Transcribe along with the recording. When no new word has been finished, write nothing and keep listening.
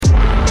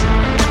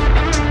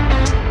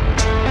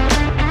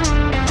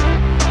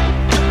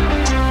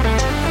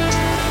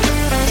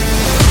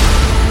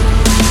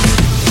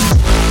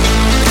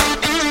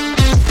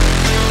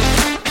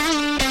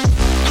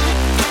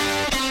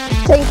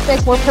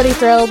We're pretty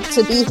thrilled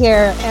to be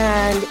here.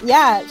 And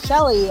yeah,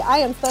 Shelly, I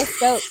am so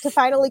stoked to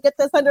finally get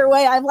this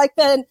underway. I've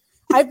been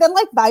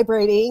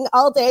vibrating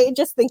all day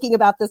just thinking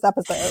about this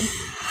episode.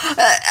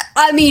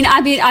 I mean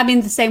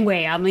the same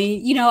way. I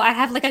mean, I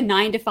have like a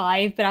 9 to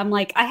 5, but I'm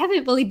like, I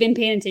haven't really been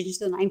paying attention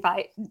to the 9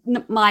 to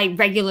 5, my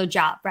regular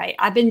job, right?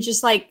 I've been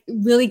just like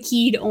really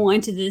keyed on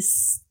to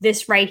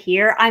this right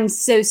here. I'm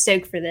so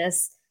stoked for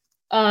this.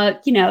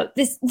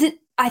 This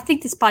I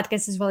think this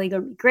podcast is really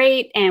going to be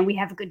great, and we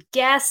have a good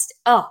guest.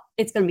 Oh,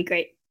 it's going to be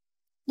great.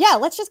 Yeah,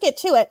 let's just get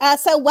to it.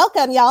 So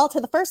welcome, y'all, to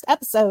the first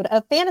episode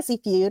of Fantasy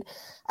Feud,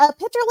 a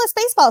pictureless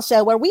baseball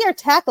show where we are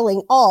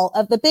tackling all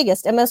of the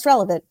biggest and most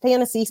relevant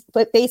fantasy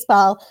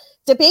baseball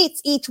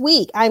debates each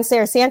week. I'm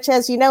Sarah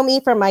Sanchez. You know me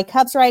from my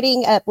Cubs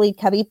writing at Bleed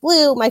Cubby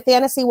Blue, my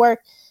fantasy work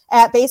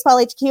at Baseball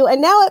HQ,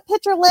 and now at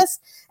Pictureless.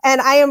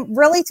 And I am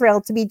really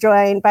thrilled to be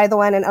joined by the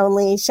one and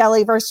only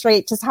Shelly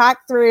Verstraete to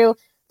talk through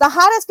the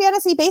hottest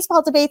fantasy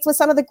baseball debates with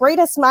some of the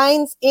greatest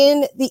minds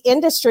in the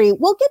industry.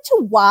 We'll get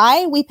to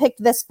why we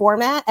picked this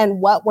format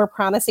and what we're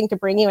promising to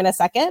bring you in a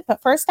second.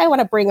 But first, I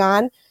want to bring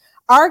on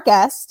our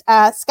guest,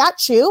 Scott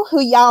Chu, who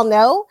y'all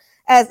know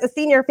as a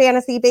senior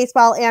fantasy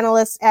baseball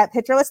analyst at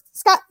Pictureless.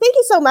 Scott, thank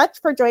you so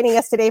much for joining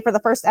us today for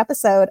the first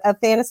episode of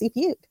Fantasy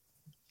Feud.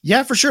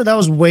 Yeah, for sure. That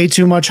was way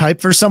too much hype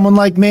for someone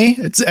like me.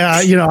 It's,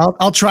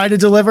 I'll try to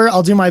deliver.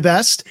 I'll do my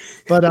best.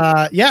 But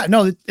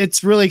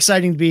it's really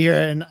exciting to be here.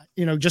 And,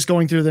 just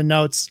going through the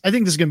notes, I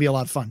think this is going to be a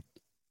lot of fun.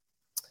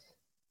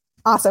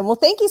 Awesome. Well,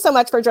 thank you so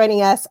much for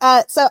joining us.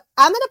 So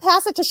I'm going to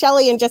pass it to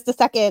Shelly in just a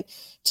second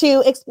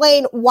to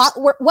explain what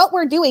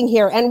we're doing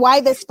here and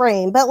why this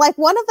frame. But like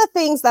one of the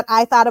things that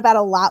I thought about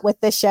a lot with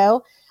this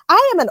show,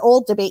 I am an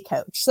old debate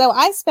coach. So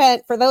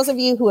for those of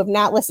you who have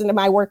not listened to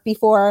my work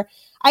before,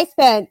 I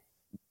spent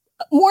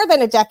more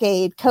than a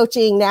decade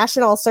coaching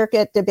national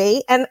circuit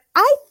debate. And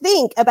I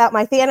think about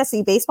my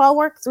fantasy baseball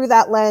work through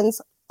that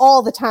lens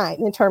all the time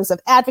in terms of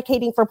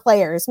advocating for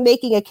players,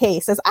 making a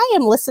case. As I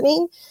am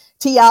listening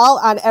to y'all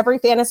on every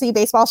fantasy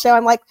baseball show,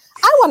 I'm like,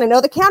 I want to know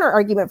the counter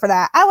argument for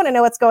that. I want to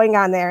know what's going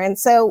on there. And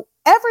so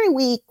every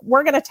week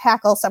we're going to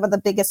tackle some of the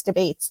biggest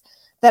debates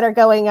that are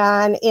going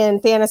on in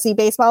fantasy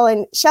baseball.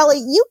 And Shelly,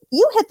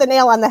 you hit the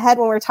nail on the head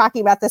when we were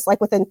talking about this,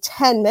 like within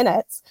 10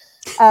 minutes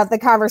of the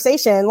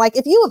conversation. Like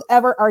if you have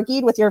ever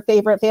argued with your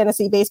favorite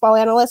fantasy baseball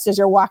analyst as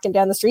you're walking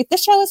down the street,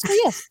 this show is for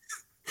you.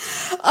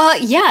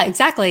 Yeah,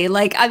 exactly.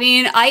 Like, I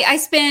mean, I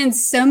spend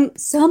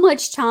so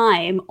much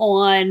time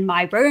on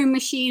my rowing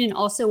machine and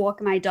also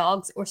walking my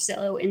dogs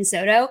Orsillo and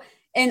Soto.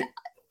 And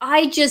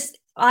I just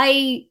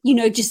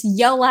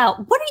yell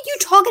out, what are you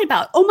talking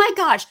about? Oh my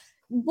gosh,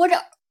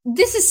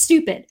 this is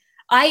stupid.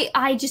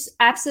 I just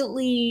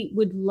absolutely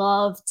would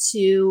love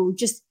to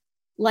just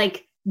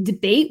like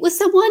debate with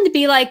someone to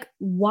be like,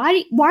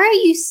 why are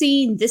you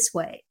seeing this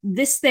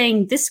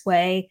thing this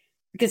way?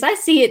 Because I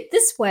see it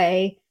this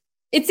way.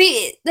 I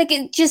think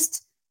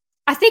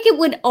it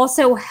would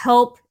also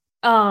help,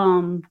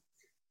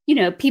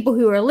 people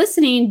who are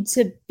listening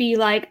to be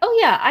like, oh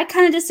yeah, I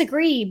kind of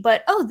disagree,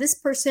 but oh, this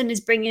person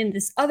is bringing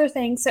this other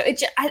thing. So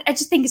I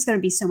just think it's going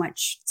to be so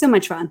much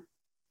fun.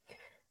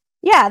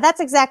 Yeah,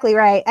 that's exactly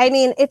right. I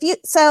mean,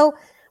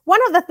 one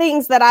of the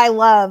things that I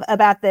love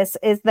about this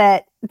is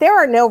that there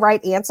are no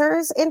right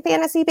answers in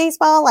fantasy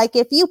baseball. Like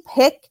if you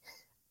pick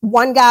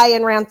one guy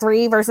in round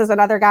 3 versus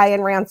another guy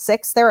in round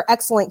 6, there are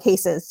excellent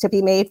cases to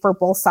be made for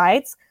both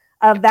sides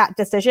of that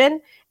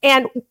decision.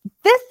 And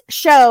this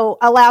show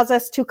allows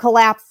us to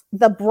collapse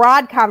the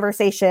broad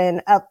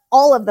conversation of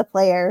all of the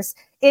players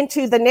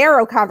into the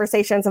narrow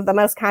conversations of the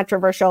most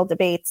controversial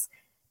debates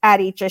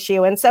at each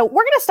issue. And so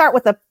we're going to start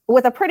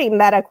with a pretty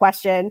meta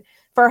question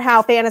for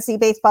how fantasy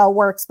baseball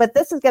works, but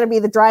this is going to be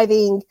the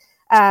driving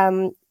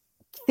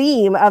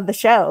theme of the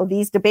show,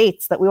 these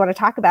debates that we want to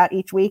talk about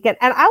each week. And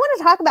I want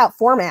to talk about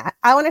format.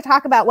 I want to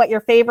talk about what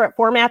your favorite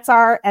formats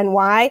are and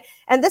why.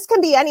 And this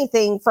can be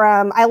anything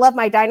from, I love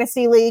my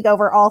dynasty league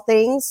over all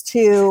things,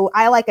 to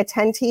I like a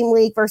 10-team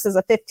league versus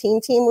a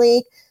 15-team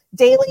league,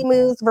 daily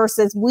moves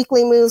versus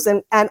weekly moves.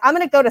 And I'm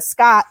going to go to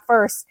Scott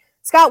first.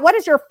 Scott, what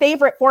is your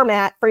favorite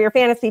format for your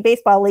fantasy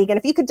baseball league? And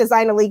if you could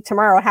design a league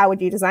tomorrow, how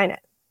would you design it?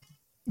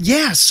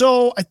 Yeah,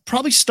 so I'd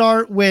probably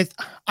start with,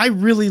 I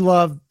really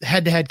love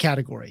head-to-head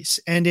categories,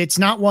 and it's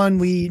not one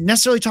we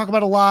necessarily talk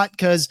about a lot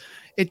because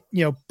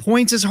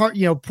points is hard,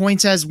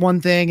 points has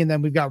one thing, and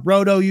then we've got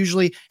Roto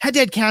usually.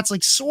 Head-to-head cats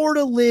like sort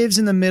of lives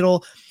in the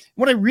middle.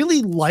 What I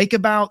really like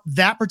about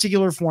that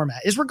particular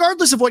format is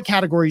regardless of what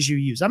categories you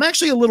use, I'm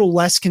actually a little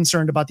less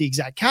concerned about the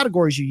exact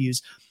categories you use.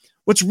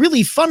 What's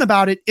really fun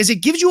about it is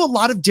it gives you a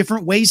lot of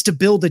different ways to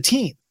build a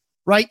team,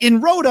 right?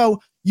 In Roto,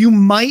 you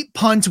might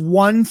punt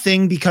one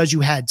thing because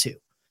you had to.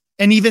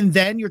 And even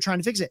then you're trying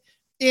to fix it.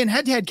 In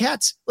head-to-head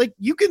cats, like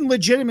you can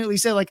legitimately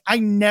say like, I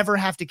never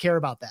have to care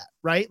about that,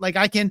 right? Like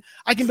I can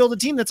build a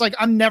team that's like,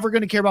 I'm never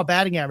going to care about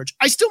batting average.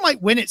 I still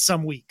might win it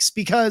some weeks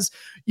because,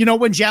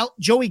 when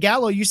Joey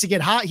Gallo used to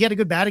get hot, he had a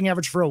good batting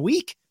average for a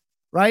week,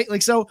 right?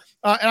 Like, so,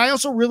 and I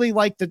also really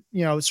like the,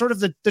 sort of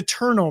the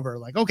turnover,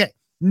 like, okay,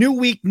 new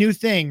week, new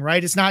thing,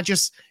 right? It's not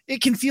just,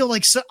 it can feel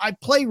like, I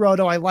play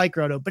Roto, I like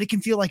Roto, but it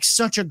can feel like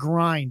such a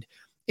grind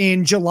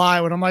in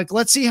July when I'm like,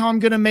 let's see how I'm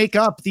going to make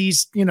up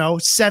these,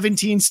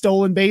 17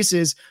 stolen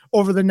bases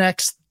over the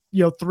next,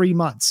 3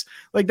 months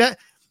like that.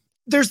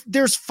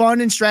 There's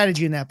fun and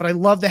strategy in that, but I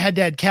love the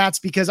head-to-head cats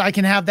because I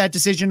can have that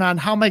decision on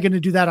how am I going to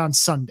do that on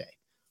Sunday,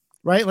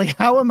 right? Like,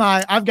 how am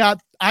I, I've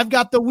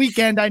got the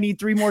weekend. I need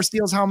 3 more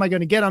steals. How am I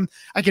going to get them?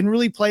 I can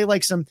really play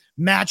like some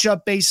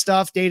matchup based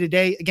stuff day to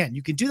day. Again,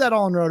 you can do that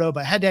all in Roto,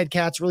 but head-to-head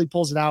cats really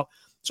pulls it out.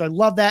 So I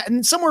love that.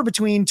 And somewhere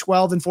between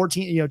 12 and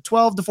 14,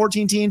 12 to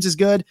 14 teams is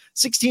good.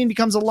 16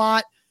 becomes a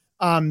lot.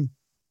 And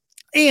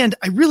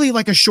I really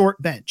like a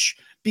short bench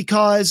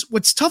because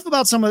what's tough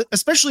about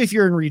especially if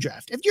you're in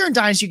redraft, if you're in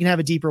Dynasty, you can have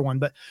a deeper one,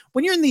 but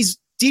when you're in these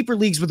deeper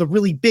leagues with a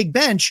really big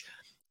bench,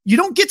 you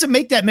don't get to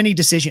make that many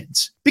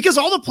decisions because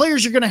all the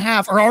players you're going to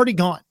have are already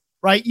gone,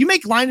 right? You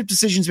make lineup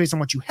decisions based on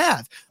what you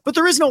have, but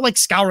there is no like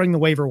scouring the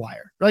waiver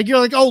wire. Like you're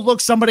like, oh,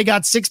 look, somebody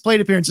got 6 plate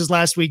appearances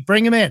last week.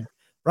 Bring them in,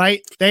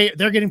 right? They're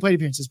getting plate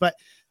appearances, but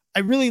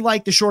I really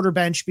like the shorter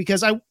bench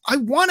because I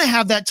want to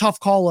have that tough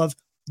call of,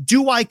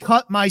 do I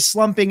cut my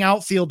slumping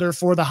outfielder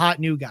for the hot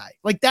new guy?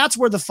 Like that's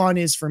where the fun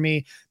is for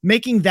me,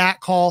 making that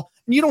call.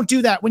 And you don't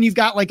do that when you've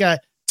got like a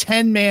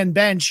 10-man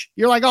bench.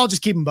 You're like, I'll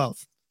just keep them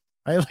both.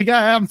 Right? Like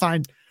I'm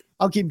fine.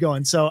 I'll keep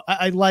going. So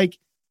I like,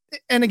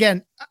 and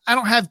again, I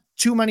don't have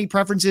too many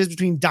preferences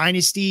between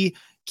Dynasty,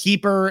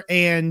 Keeper,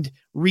 and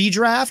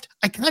Redraft.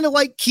 I kind of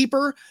like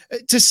Keeper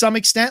to some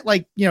extent.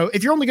 Like,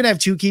 if you're only going to have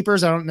 2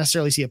 keepers, I don't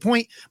necessarily see a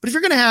point, but if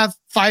you're going to have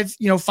 5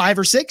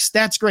 or 6,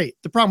 that's great.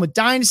 The problem with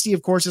Dynasty,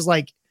 of course, is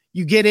like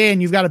you get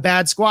in, you've got a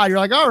bad squad. You're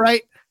like, all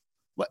right,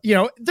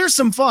 there's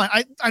some fun.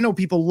 I know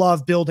people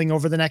love building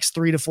over the next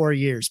 3 to 4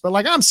 years, but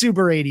like I'm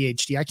super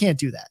ADHD. I can't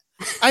do that.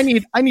 I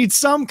need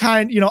some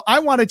kind, I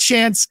want a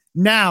chance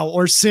now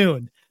or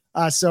soon.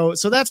 So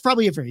that's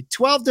probably it for me.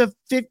 12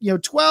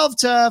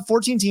 to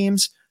 14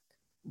 teams,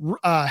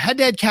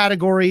 head-to-head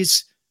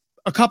categories,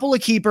 a couple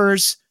of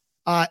keepers,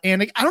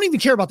 and I don't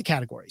even care about the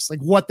categories, like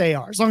what they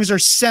are. As long as they're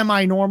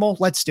semi-normal,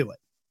 let's do it.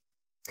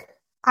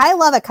 I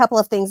love a couple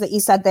of things that you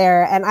said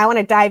there, and I want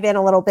to dive in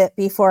a little bit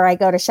before I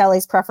go to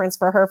Shelly's preference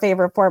for her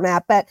favorite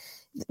format. But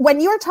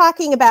when you were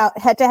talking about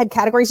head-to-head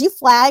categories, you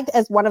flagged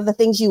as one of the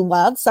things you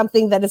love,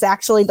 something that is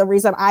actually the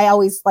reason I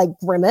always like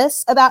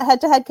grimace about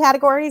head-to-head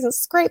categories.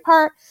 It's a great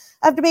part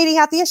of debating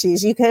out the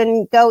issues. You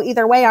can go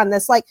either way on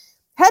this. Like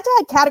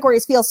head-to-head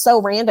categories feel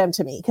so random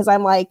to me because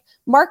I'm like,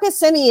 Marcus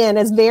Semien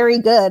is very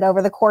good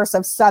over the course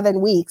of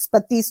 7 weeks,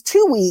 but these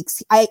 2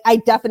 weeks,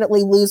 I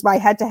definitely lose my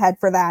head-to-head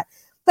for that.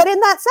 But in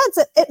that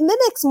sense, it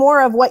mimics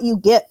more of what you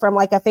get from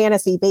like a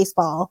fantasy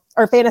baseball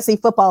or fantasy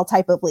football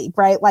type of league,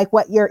 right? Like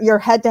what your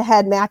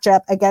head-to-head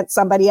matchup against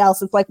somebody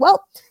else. It's like,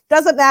 well,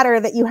 doesn't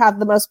matter that you have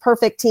the most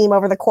perfect team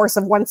over the course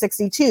of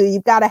 162.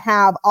 You've got to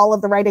have all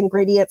of the right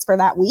ingredients for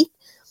that week.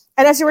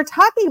 And as you were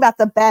talking about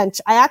the bench,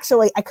 I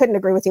couldn't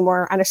agree with you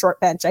more on a short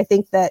bench. I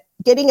think that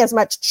getting as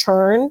much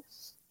churn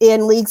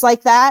in leagues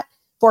like that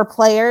for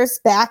players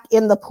back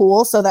in the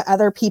pool so that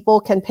other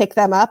people can pick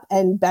them up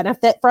and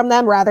benefit from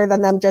them rather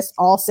than them just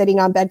all sitting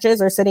on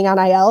benches or sitting on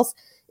ILs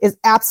is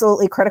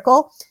absolutely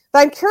critical. But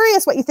I'm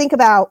curious what you think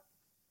about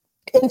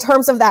in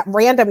terms of that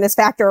randomness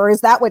factor, or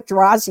is that what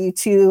draws you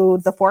to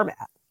the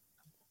format?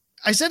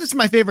 I said it's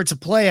my favorite to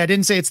play. I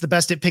didn't say it's the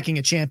best at picking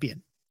a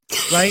champion.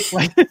 Right?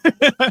 Like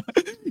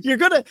you're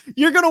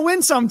gonna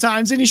win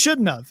sometimes and you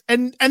shouldn't have.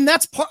 And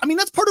that's part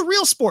of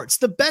real sports.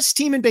 The best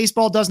team in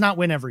baseball does not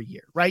win every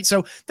year, right?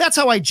 So that's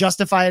how I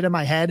justify it in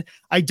my head.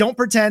 I don't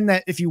pretend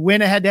that if you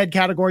win a head-to-head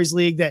categories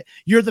league that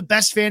you're the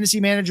best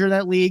fantasy manager in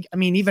that league. I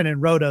mean, even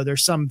in Roto,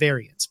 there's some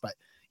variance, but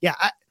yeah,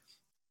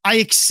 I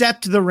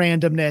accept the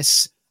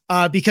randomness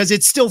because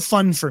it's still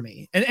fun for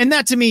me. And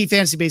that to me,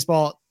 fantasy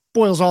baseball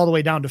boils all the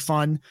way down to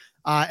fun.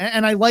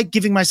 And I like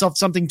giving myself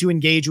something to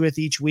engage with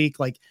each week.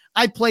 Like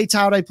I play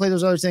tout, I play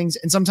those other things.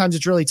 And sometimes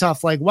it's really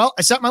tough. Like, well,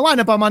 I set my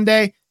lineup on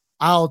Monday.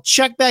 I'll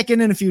check back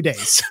in a few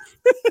days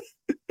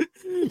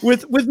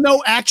with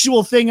no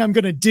actual thing I'm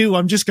going to do.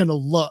 I'm just going to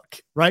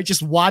look, right?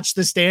 Just watch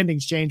the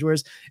standings change.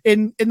 Whereas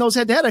in those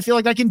head to head, I feel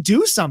like I can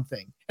do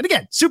something. And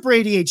again, super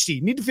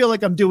ADHD, need to feel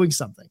like I'm doing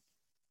something.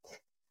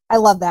 I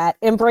love that.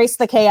 Embrace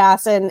the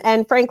chaos.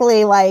 And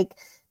frankly, like,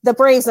 the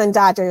Braves and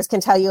Dodgers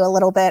can tell you a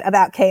little bit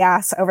about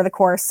chaos over the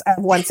course of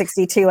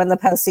 162 in the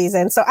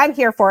postseason. So I'm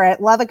here for it.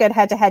 Love a good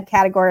head-to-head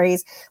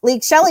categories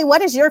league. Shelly,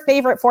 what is your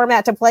favorite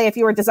format to play if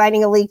you were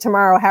designing a league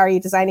tomorrow? How are you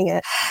designing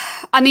it?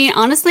 I mean,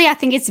 honestly, I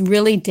think it's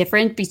really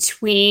different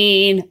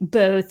between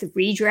both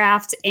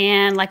redraft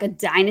and like a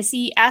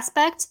dynasty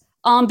aspect.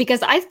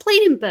 Because I've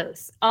played in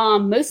both.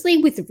 Mostly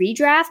with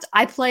redraft,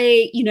 I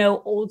play,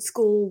 old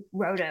school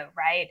Roto,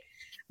 right?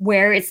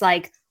 Where it's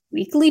like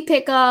weekly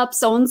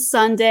pickups on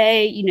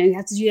Sunday. You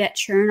have to do that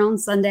churn on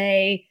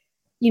Sunday,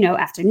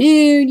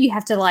 afternoon. You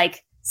have to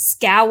like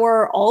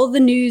scour all of the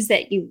news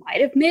that you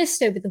might have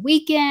missed over the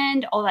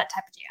weekend, all that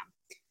type of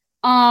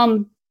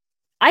jam.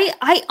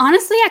 I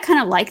honestly, I kind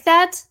of like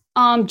that.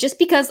 Just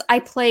because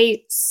I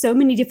play so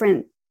many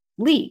different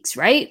leagues,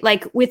 right?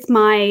 Like with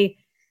my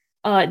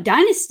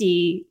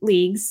dynasty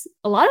leagues,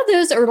 a lot of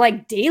those are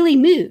like daily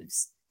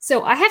moves.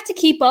 So I have to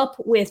keep up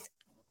with,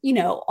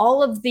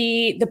 all of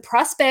the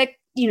prospect,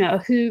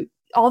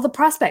 all the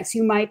prospects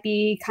who might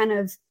be kind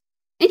of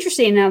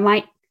interesting and I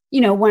might,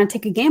 want to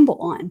take a gamble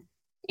on.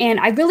 And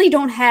I really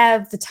don't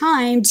have the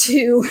time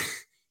to,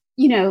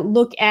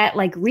 look at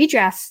like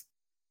redraft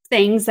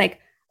things like,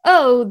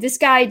 oh, this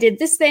guy did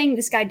this thing,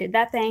 this guy did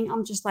that thing.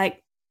 I'm just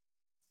like,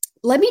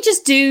 let me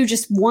just do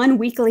just one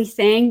weekly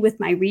thing with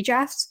my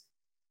redrafts,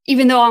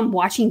 even though I'm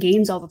watching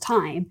games all the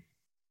time.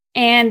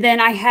 And then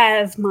I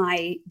have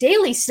my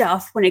daily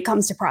stuff when it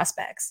comes to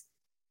prospects.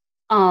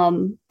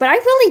 But I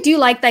really do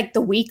like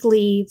the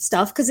weekly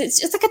stuff because it's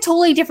just like a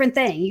totally different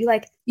thing.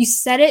 You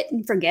set it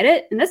and forget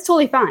it, and that's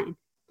totally fine.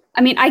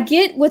 I mean, I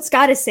get what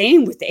Scott is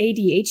saying with the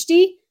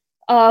ADHD.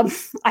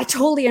 I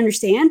totally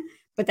understand,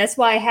 but that's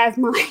why I have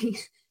my,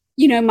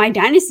 my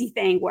dynasty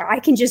thing where I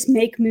can just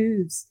make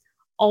moves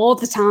all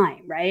the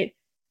time, right?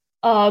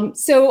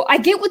 So I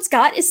get what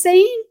Scott is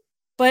saying,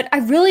 but I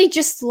really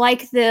just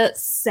like the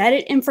set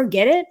it and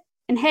forget it.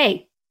 And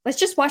hey, let's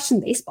just watch some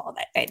baseball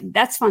that day.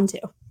 That's fun too.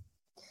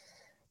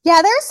 Yeah,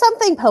 there's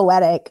something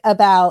poetic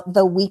about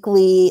the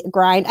weekly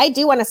grind. I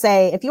do want to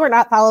say, if you are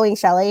not following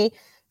Shelly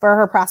for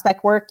her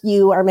prospect work,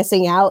 you are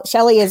missing out.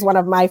 Shelly is one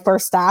of my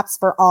first stops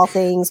for all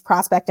things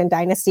prospect and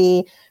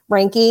dynasty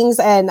rankings.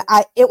 And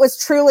it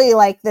was truly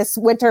like this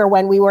winter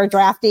when we were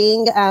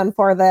drafting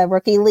for the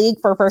rookie league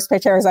for first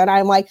pitchers. And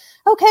I'm like,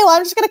 okay, well,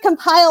 I'm just going to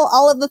compile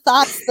all of the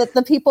thoughts that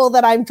the people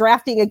that I'm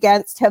drafting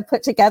against have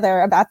put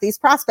together about these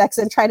prospects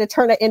and try to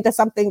turn it into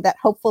something that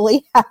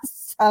hopefully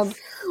has some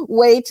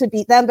way to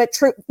beat them. But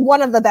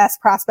one of the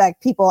best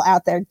prospect people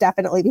out there,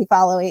 definitely be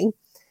following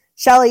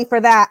Shelly for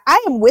that. I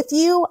am with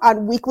you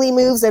on weekly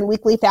moves and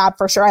weekly fab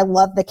for sure. I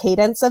love the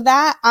cadence of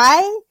that.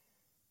 I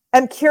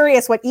am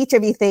curious what each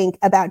of you think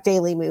about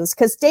daily moves,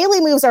 because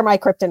daily moves are my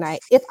kryptonite.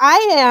 If I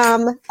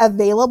am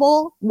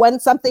available when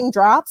something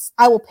drops,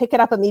 I will pick it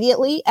up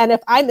immediately. And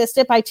if I missed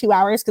it by 2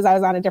 hours because I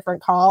was on a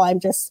different call, I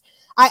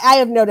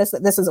have noticed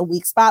that this is a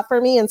weak spot for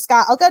me. And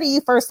Scott, I'll go to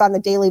you first on the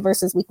daily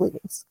versus weekly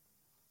moves.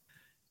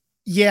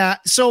 Yeah.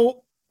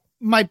 So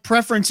my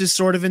preference is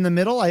sort of in the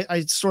middle.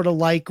 I sort of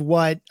like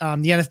what the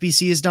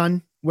NFBC has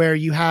done, where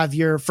you have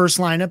your first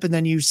lineup and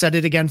then you set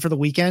it again for the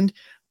weekend.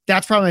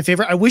 That's probably my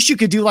favorite. I wish you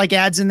could do like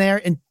ads in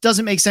there, and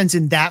doesn't make sense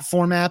in that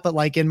format, but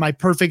like in my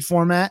perfect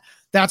format,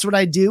 that's what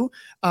I do.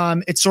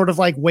 It's sort of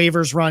like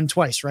waivers run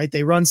twice, right?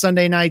 They run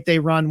Sunday night, they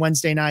run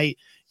Wednesday night,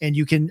 and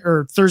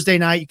or Thursday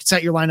night, you can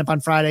set your lineup on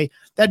Friday.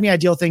 That'd be an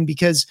ideal thing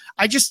because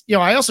I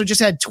also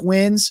just had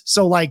twins.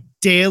 So like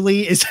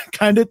daily is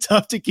kind of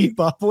tough to keep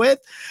up with,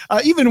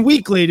 even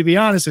weekly, to be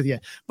honest with you.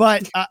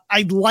 But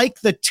I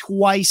like the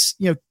twice,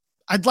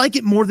 I'd like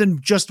it more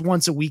than just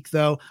once a week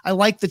though. I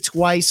like the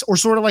twice, or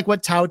sort of like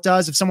what Tout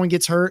does. If someone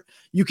gets hurt,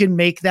 you can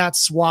make that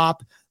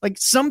swap, like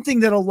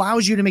something that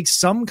allows you to make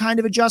some kind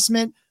of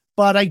adjustment,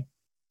 but I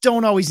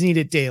don't always need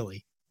it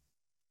daily.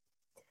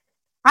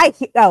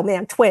 Oh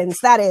man, twins.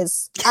 That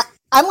is,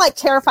 I'm like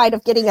terrified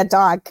of getting a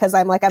dog because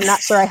I'm not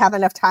sure I have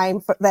enough time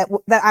for that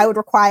I would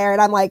require.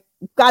 And I'm like,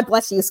 God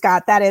bless you,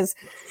 Scott. That is,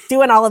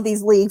 doing all of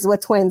these leagues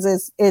with twins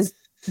is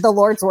the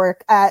Lord's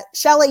work.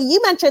 Shelly, you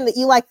mentioned that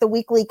you like the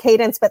weekly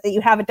cadence, but that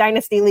you have a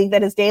dynasty league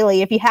that is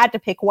daily. If you had to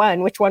pick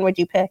one, which one would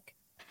you pick?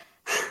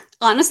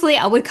 Honestly,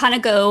 I would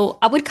do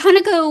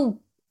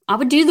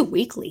the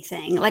weekly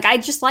thing. Like, I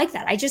just like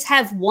that. I just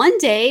have one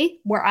day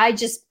where I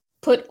just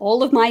put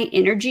all of my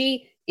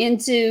energy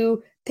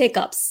into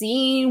pickup,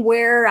 seeing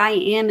where I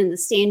am in the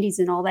standings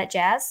and all that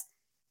jazz.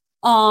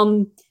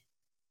 I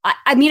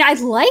mean, I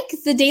like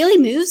the daily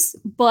moves,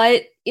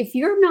 but if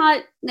you're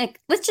not,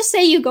 like, let's just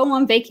say you go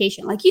on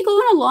vacation, like you go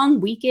on a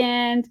long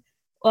weekend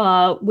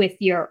with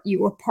your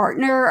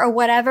partner or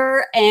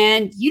whatever,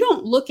 and you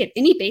don't look at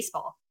any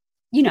baseball,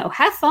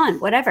 have fun,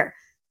 whatever.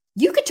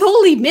 You could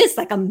totally miss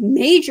like a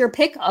major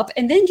pickup,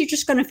 and then you're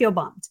just going to feel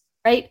bummed,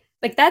 right?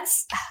 Like,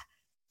 that's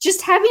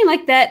just having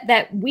like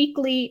that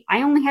weekly.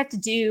 I only have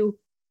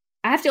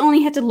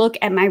to look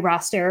at my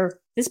roster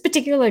this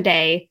particular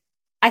day.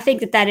 I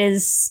think that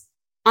is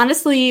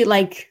honestly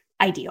like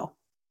ideal.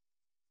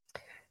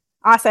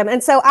 Awesome.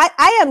 And so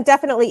I am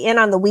definitely in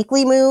on the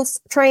weekly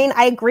moves train.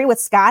 I agree with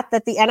Scott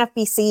that the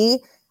NFBC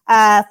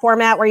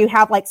format where you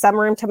have like some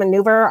room to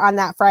maneuver on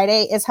that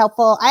Friday is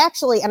helpful.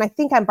 And I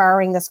think I'm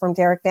borrowing this from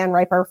Derek Van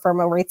Riper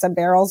from a Rates and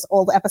Barrels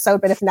old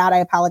episode, but if not, I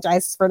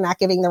apologize for not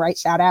giving the right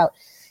shout out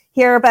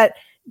here. But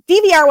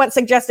DVR once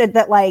suggested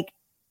that like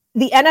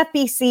the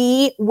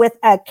NFBC with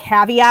a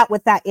caveat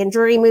with that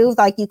injury move,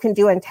 like you can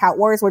do in Tout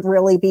Wars, would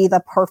really be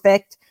the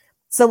perfect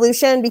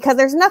solution, because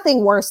there's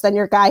nothing worse than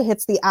your guy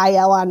hits the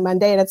IL on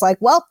Monday and it's like,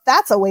 well,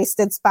 that's a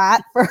wasted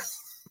spot for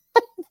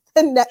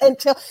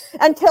until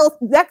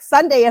next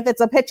Sunday if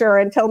it's a pitcher,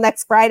 until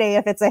next Friday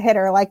if it's a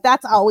hitter. Like,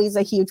 that's always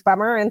a huge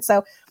bummer. And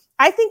so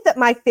I think that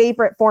my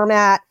favorite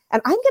format,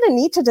 and I'm going to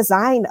need to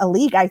design a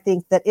league, I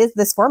think, that is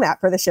this format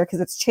for this year because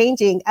it's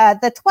changing.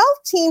 The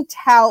 12-team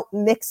Tout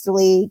mixed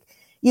league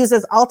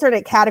uses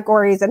alternate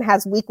categories and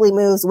has weekly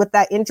moves with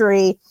that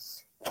injury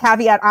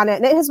caveat on it.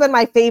 And it has been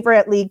my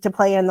favorite league to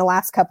play in the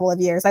last couple of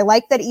years. I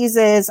like that it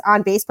uses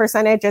on base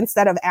percentage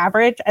instead of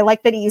average. I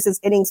like that it uses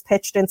innings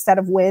pitched instead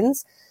of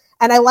wins.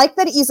 And I like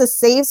that it uses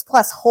saves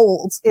plus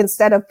holds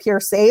instead of pure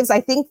saves.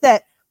 I think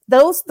that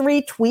those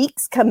 3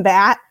 tweaks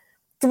combat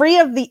 3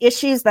 of the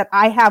issues that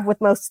I have with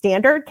most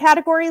standard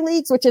category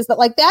leagues, which is that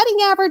like batting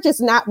average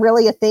is not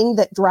really a thing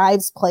that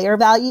drives player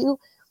value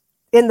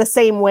in the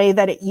same way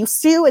that it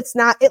used to. It's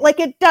not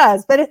it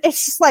does, but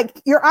it's just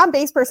like your on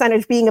base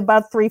percentage being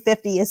above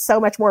 350 is so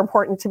much more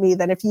important to me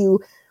than if you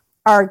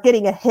are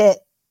getting a hit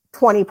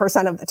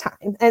 20% of the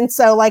time. And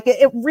so like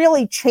it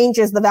really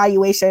changes the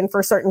valuation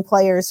for certain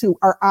players who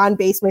are on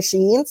base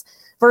machines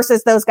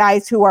versus those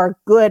guys who are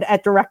good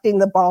at directing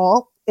the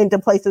ball into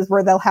places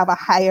where they'll have a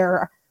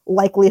higher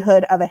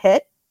likelihood of a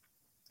hit.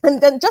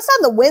 And then just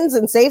on the wins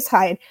and saves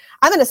side,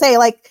 I'm going to say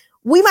like,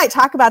 we might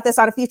talk about this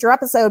on a future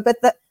episode, but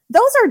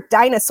those are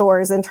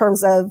dinosaurs in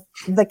terms of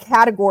the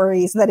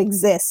categories that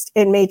exist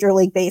in Major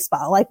League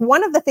Baseball. Like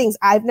one of the things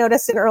I've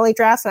noticed in early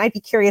drafts, and I'd be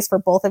curious for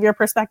both of your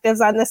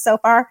perspectives on this so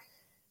far,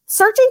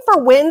 searching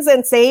for wins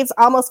and saves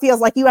almost feels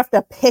like you have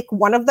to pick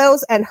one of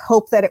those and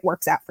hope that it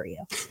works out for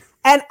you.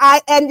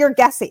 And you're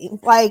guessing,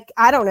 like,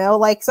 I don't know,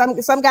 like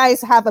some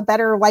guys have a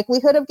better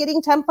likelihood of getting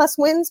 10 plus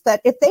wins, but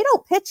if they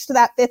don't pitch to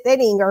that 5th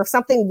inning or if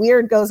something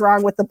weird goes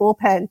wrong with the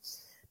bullpen,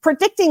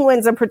 predicting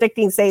wins and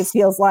predicting saves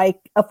feels like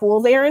a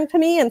fool's errand to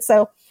me. And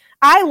so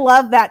I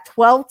love that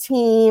 12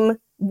 team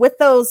with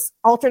those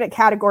alternate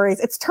categories.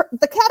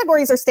 The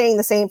categories are staying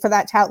the same for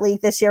that tout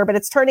league this year, but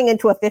it's turning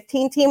into a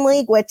 15 team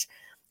league, which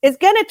is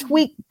going to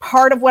tweak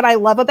part of what I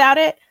love about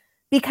it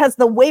because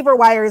the waiver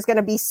wire is going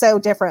to be so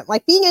different.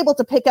 Like being able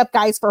to pick up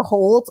guys for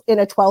holds in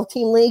a 12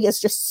 team league is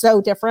just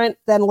so different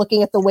than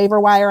looking at the waiver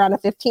wire on a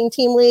 15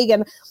 team league.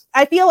 And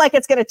I feel like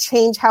it's going to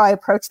change how I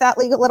approach that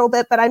league a little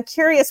bit, but I'm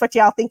curious what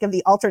y'all think of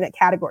the alternate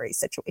category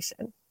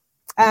situation.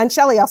 And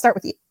Shelly, I'll start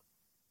with you.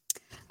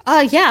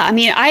 Yeah, I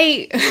mean,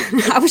 I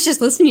was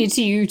just listening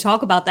to you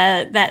talk about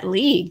that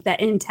league, that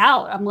in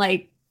tout. I'm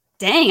like,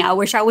 dang, I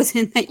wish I was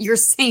in your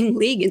same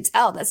league in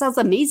tout. That sounds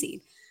amazing.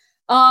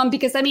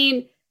 Because I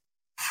mean,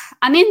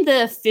 I'm in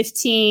the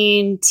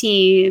 15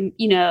 team,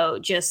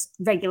 just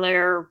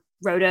regular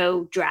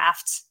roto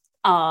draft,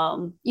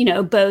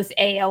 both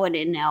AL and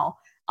NL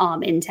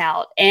in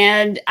tout.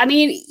 And I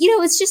mean,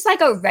 it's just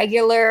like a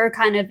regular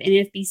kind of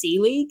NFBC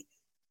league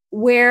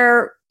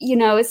where,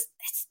 it's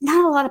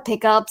not a lot of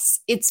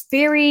pickups. It's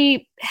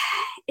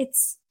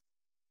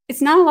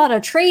not a lot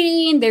of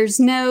trading. There's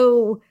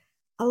not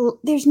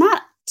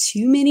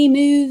too many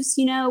moves,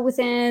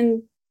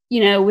 within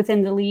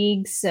the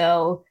league.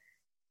 So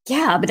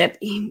yeah, but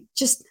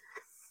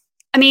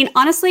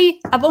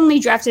honestly, I've only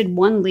drafted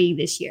one league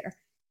this year.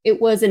 It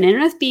was an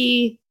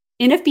NFBC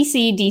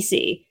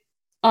DC.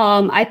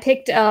 I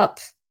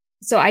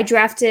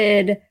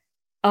drafted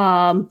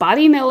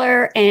Bobby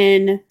Miller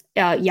and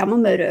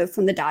Yamamoto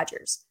from the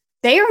Dodgers.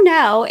 They are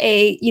now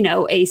a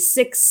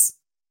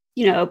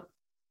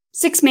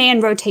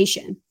 6-man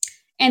rotation.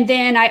 And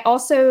then I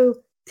also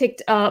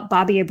picked up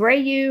Bobby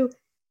Abreu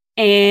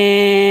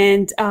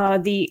and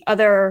the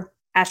other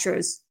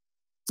Astros.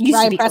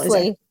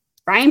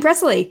 Ryan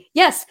Presley.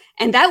 Yes.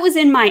 And that was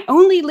in my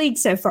only league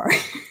so far.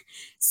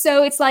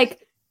 So it's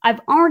like,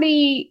 I've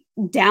already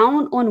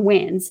down on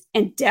wins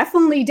and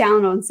definitely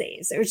down on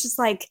saves. It was just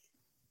like,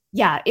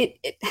 yeah,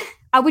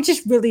 I would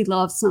just really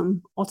love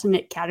some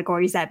alternate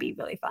categories. That'd be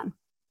really fun.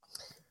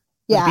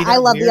 Yeah. I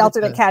love the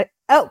alternate cat.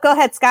 Oh, go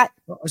ahead, Scott.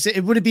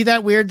 Would it be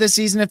that weird this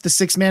season if the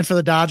 6-man for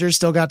the Dodgers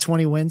still got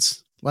 20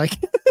 wins? Like,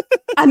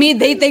 I mean,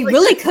 they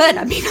really could.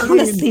 I mean,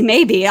 honestly,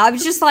 maybe. I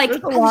was just like,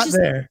 there's a lot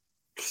there.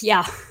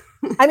 Yeah.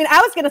 I mean, I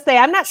was going to say,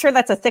 I'm not sure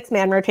that's a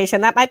 6-man rotation.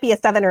 That might be a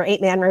 7 or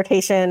 8-man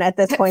rotation at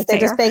this point. They're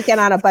just banking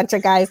on a bunch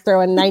of guys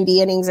throwing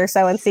 90 innings or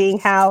so and seeing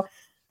how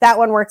that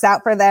one works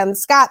out for them.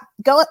 Scott,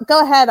 go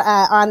ahead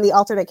on the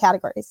alternate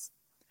categories.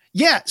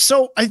 Yeah.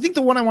 So I think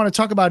the one I want to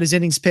talk about is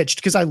innings pitched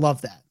because I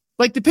love that.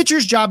 Like the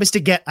pitcher's job is to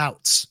get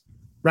outs,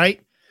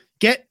 right?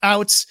 Get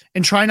outs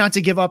and try not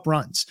to give up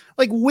runs.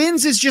 Like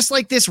wins is just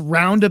like this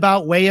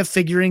roundabout way of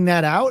figuring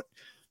that out.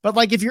 But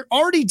like if you're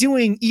already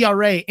doing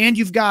ERA and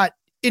you've got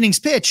innings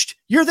pitched,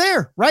 you're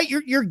there, right?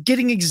 You're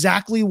getting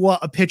exactly what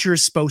a pitcher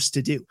is supposed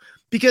to do.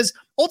 Because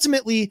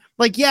ultimately,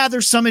 like, yeah,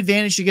 there's some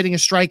advantage to getting a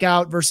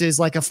strikeout versus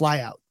like a fly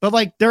out, but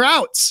like they're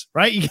outs,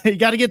 right? You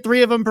got to get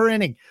 3 of them per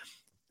inning.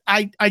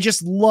 I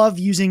just love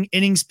using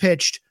innings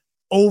pitched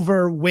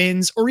over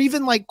wins or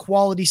even like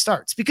quality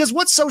starts, because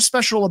what's so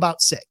special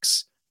about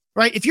 6,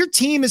 right? If your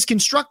team is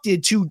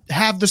constructed to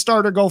have the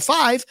starter go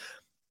 5,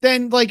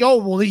 then like, oh,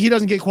 well, he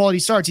doesn't get quality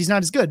starts. He's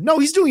not as good. No,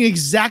 he's doing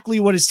exactly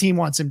what his team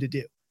wants him to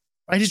do.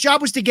 Right? His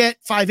job was to get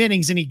 5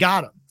 innings and he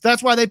got them.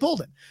 That's why they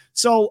pulled him.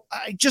 So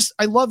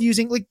I love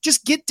using, like,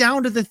 just get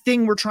down to the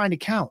thing we're trying to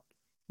count.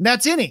 And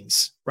that's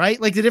innings,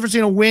 right? Like the difference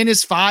between a win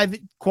is 5,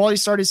 quality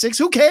start is 6.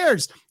 Who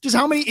cares? Just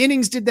how many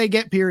innings did they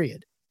get,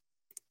 period.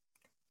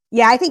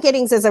 Yeah, I think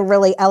innings is a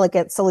really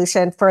elegant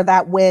solution for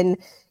that win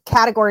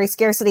category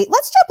scarcity.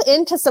 Let's jump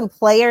into some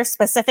player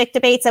specific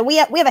debates. And we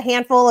have a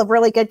handful of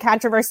really good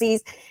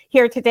controversies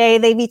here today.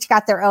 They've each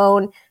got their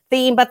own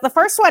theme. But the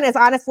first one is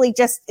honestly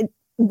just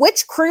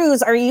which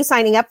cruise are you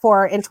signing up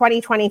for in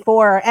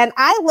 2024? And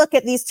I look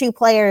at these two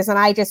players and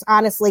I just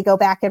honestly go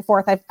back and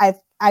forth.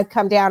 I've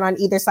come down on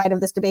either side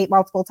of this debate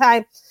multiple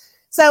times.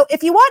 So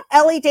if you want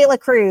Elly De La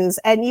Cruz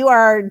and you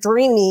are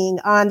dreaming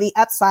on the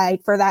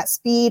upside for that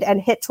speed and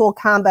hit tool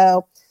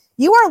combo,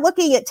 you are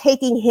looking at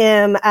taking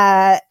him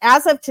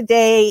as of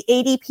today,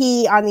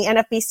 ADP on the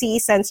NFBC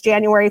since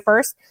January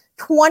 1st,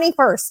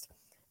 21st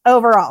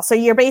overall. So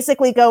you're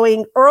basically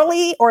going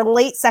early or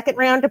late second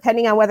round,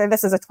 depending on whether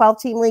this is a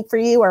 12-team league for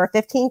you or a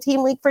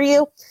 15-team league for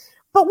you.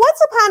 But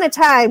once upon a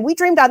time, we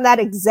dreamed on that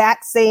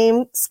exact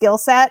same skill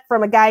set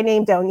from a guy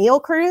named O'Neal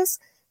Cruz,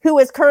 who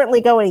is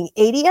currently going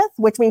 80th,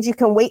 which means you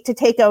can wait to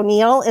take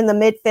O'Neal in the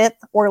mid-5th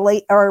or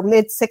late or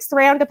mid-6th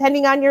round,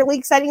 depending on your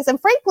league settings.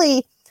 And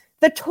frankly,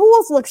 the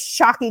tools look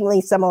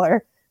shockingly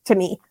similar to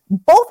me.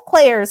 Both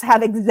players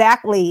have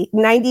exactly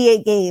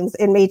 98 games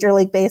in Major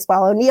League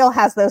Baseball. O'Neal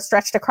has those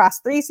stretched across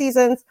 3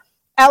 seasons.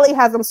 Elly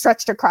has them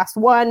stretched across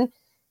 1.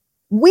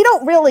 We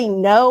don't really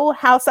know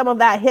how some of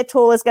that hit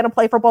tool is going to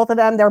play for both of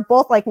them. They're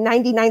both like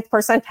 99th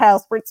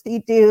percentile sprint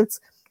speed dudes.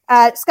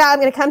 Scott, I'm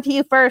going to come to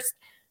you first.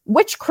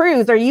 Which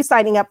cruise are you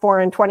signing up for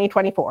in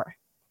 2024?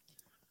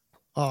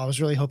 Oh, I was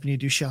really hoping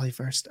you'd do Shelly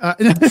first.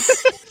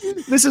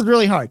 This is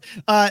really hard.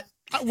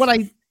 What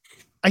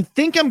I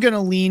think I'm going to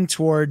lean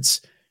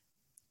towards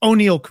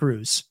O'Neal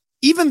Cruz,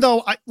 even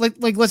though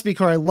let's be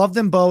clear, I love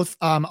them both.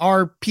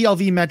 Our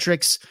PLV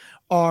metrics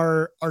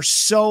are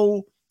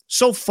so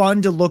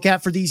fun to look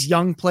at for these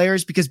young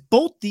players because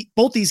both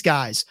these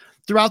guys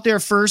throughout their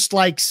first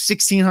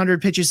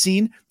 1,600 pitches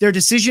seen, their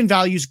decision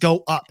values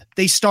go up.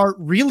 They start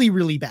really,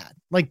 really bad,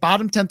 like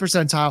bottom 10th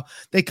percentile.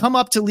 They come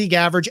up to league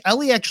average.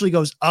 Elly actually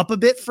goes up a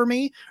bit for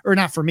me, or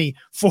not for me,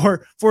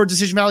 for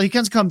decision value. He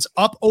kind of comes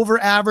up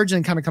over average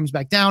and kind of comes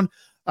back down.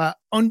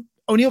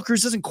 O'Neal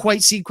Cruz doesn't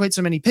quite see quite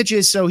so many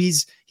pitches, so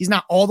he's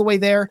not all the way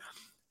there,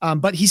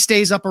 but he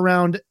stays up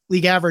around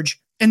league average.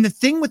 And the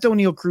thing with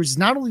O'Neal Cruz is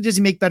not only does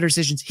he make better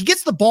decisions, he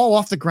gets the ball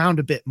off the ground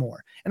a bit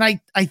more. And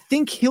I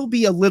think he'll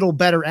be a little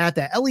better at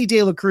that. Elly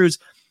De La Cruz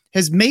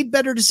has made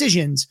better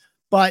decisions,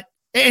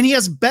 and he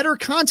has better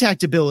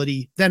contact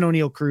ability than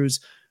O'Neal Cruz.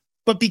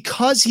 But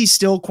because he's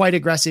still quite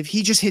aggressive,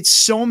 he just hits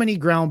so many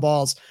ground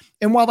balls.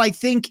 And while I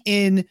think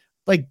in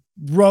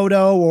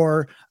Roto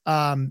or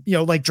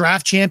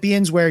draft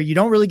champions where you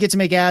don't really get to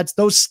make ads,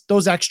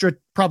 those extra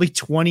probably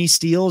 20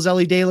 steals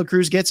Elly De La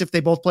Cruz gets if they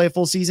both play a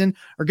full season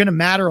are going to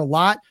matter a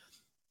lot.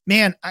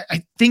 Man,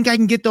 I think I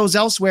can get those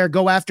elsewhere.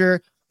 Go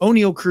after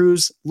O'Neal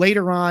Cruz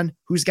later on,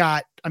 who's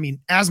got,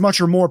 as much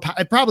or more,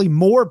 probably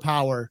more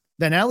power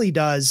than Elly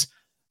does.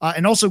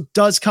 And also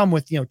does come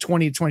with,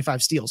 20 to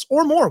 25 steals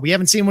or more. We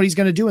haven't seen what he's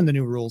going to do in the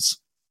new rules.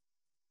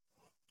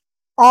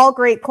 All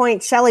great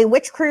points. Shelly,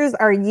 which cruise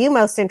are you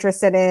most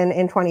interested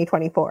in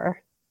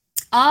 2024?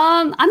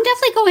 I'm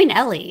definitely going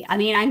Elly.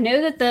 I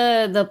know that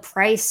the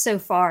price so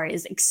far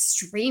is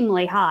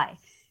extremely high,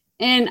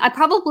 and I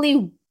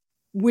probably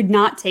would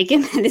not take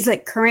him at his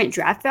current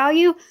draft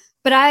value.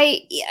 But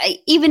I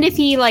even if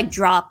he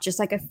dropped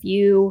just a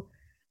few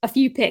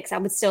picks, I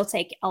would still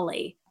take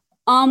Elly.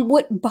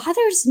 What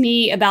bothers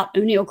me about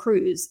O'Neal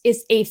Cruz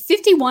is a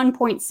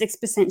 51.6%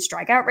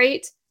 strikeout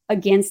rate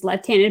against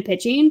left-handed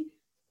pitching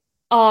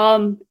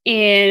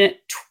in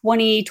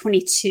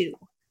 2022,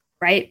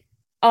 right?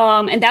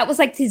 And that was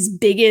his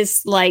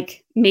biggest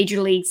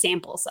major league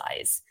sample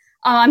size.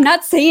 I'm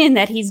not saying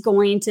that he's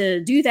going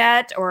to do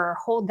that or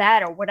hold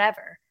that or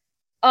whatever.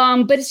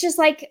 But it's just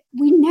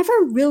we never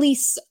really,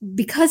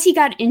 because he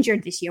got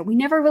injured this year, we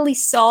never really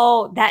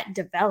saw that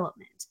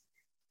development.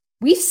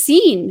 We've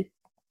seen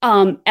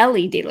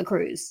Elly De La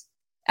Cruz.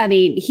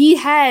 He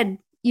had,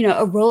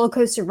 a roller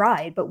coaster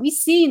ride, but we've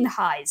seen the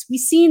highs,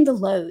 we've seen the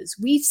lows,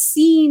 we've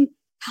seen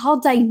how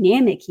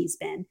dynamic he's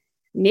been.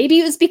 Maybe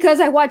it was because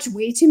I watched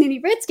way too many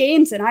Reds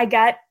games and I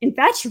got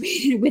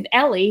infatuated with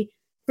Elly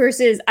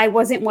versus I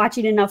wasn't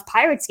watching enough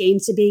Pirates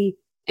games to be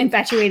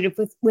infatuated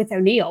with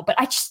O'Neal. But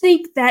I just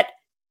think that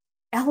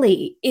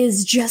Elly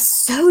is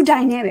just so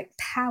dynamic,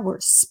 power,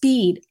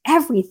 speed,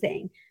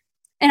 everything.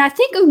 And I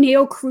think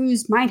O'Neal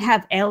Cruz might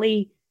have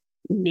Elly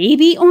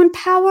maybe on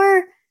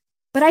power,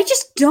 but I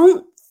just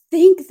don't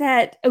think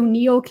that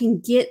O'Neal can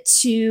get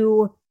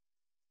to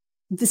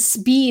the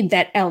speed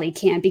that Elly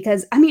can,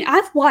 because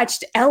I've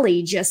watched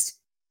Elly just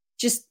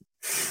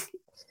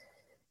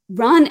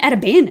run at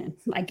abandon.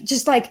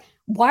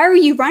 Why are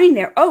you running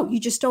there? Oh,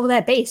 you just stole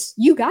that base.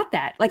 You got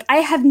that. I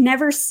have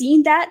never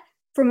seen that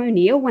from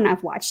O'Neal when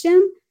I've watched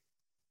him.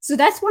 So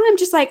that's why I'm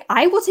just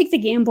I will take the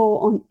gamble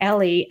on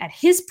Elly at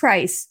his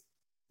price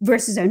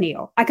versus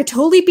O'Neal. I could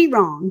totally be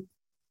wrong,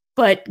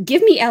 but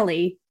give me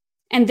Elly.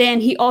 And then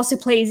he also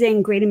plays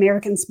in Great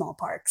American Small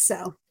Park.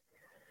 So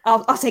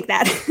I'll take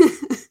that.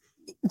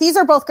 These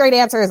are both great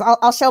answers.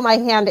 I'll show my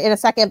hand in a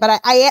second,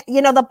 but I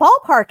the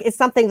ballpark is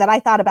something that I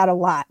thought about a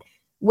lot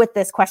with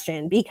this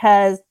question,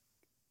 because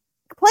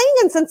playing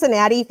in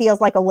Cincinnati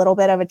feels like a little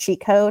bit of a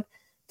cheat code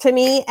to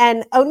me.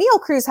 And O'Neal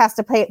Cruz has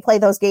to play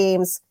those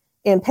games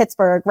in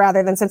Pittsburgh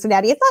rather than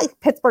Cincinnati. It's not like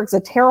Pittsburgh's a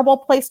terrible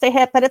place to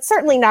hit, but it's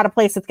certainly not a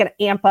place that's going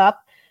to amp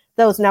up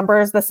those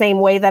numbers the same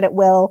way that it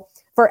will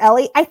for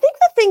Ellie. I think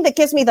the thing that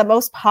gives me the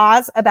most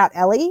pause about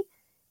Ellie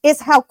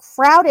is how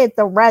crowded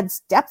the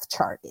Reds depth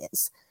chart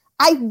is.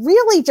 I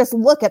really just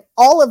look at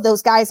all of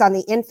those guys on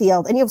the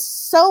infield, and you have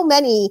so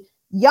many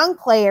young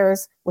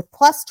players with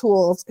plus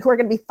tools who are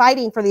going to be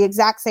fighting for the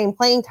exact same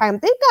playing time.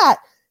 They've got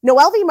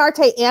Noelvi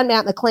Marte and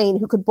Matt McLain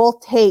who could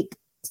both take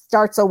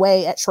starts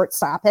away at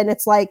shortstop. And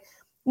it's like,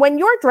 when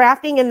you're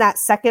drafting in that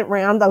second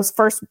round, those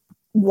first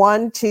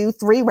 1, 2,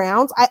 3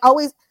 rounds, I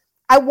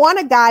want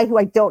a guy who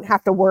I don't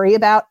have to worry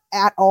about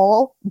at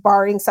all,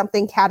 barring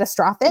something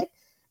catastrophic.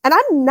 And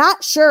I'm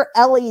not sure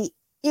Ellie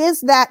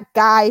is that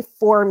guy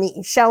for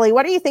me. Shelley,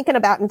 what are you thinking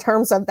about in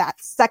terms of that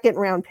second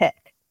round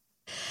pick?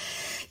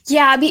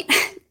 Yeah, I mean,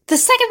 the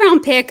second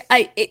round pick,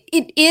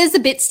 it is a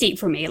bit steep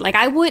for me. Like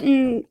I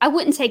wouldn't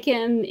take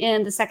him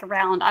in the second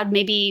round. I'd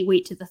maybe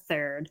wait to the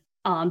third.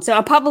 So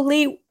I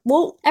probably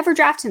won't ever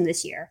draft him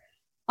this year.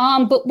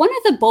 But one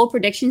of the bold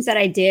predictions that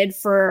I did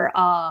for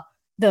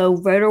the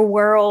Roto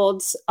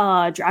World's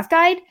draft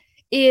guide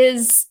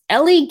is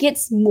Ellie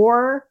gets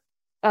more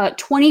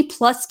 20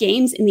 plus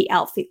games in the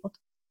outfield.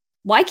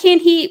 Why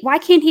can't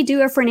he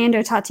do a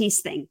Fernando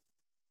Tatis thing?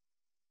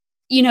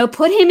 You know,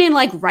 put him in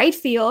like right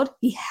field.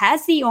 He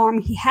has the arm.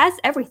 He has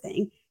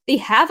everything. They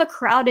have a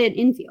crowded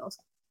infield.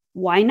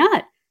 Why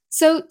not?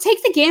 So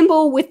take the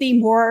gamble with the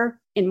more,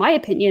 in my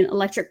opinion,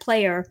 electric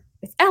player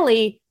with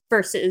Ellie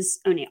versus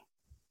O'Neal.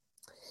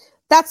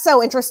 That's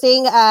so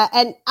interesting.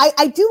 And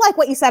I do like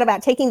what you said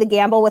about taking the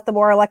gamble with the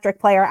more electric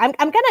player. I'm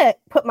going to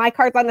put my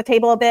cards on the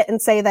table a bit and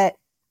say that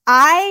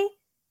I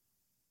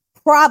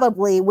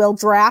probably will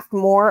draft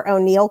more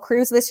O'Neal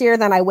Cruz this year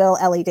than I will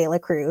Ellie De La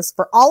Cruz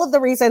for all of the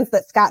reasons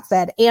that Scott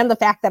said and the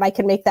fact that I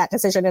can make that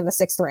decision in the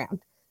 6th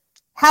round.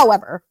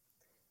 However,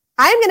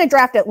 I'm going to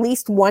draft at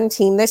least one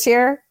team this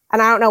year, and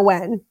I don't know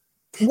when.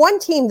 One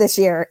team this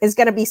year is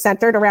going to be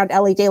centered around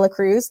Ellie De La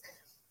Cruz.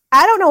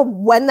 I don't know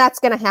when that's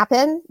going to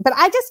happen, but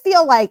I just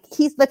feel like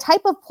he's the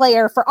type of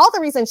player, for all the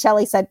reasons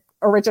Shelley said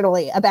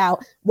originally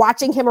about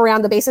watching him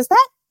around the bases,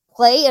 that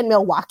play in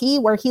Milwaukee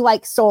where he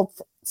like sold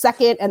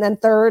second and then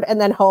third and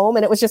then home.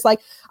 And it was just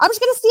like, I'm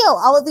just going to steal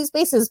all of these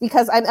bases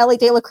because I'm Ellie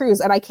De La Cruz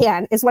and I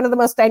can, is one of the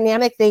most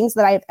dynamic things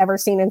that I have ever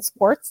seen in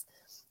sports.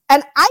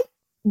 And I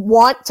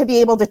want to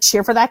be able to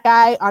cheer for that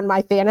guy on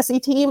my fantasy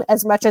team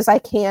as much as I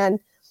can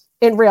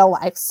in real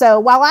life. So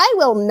while I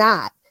will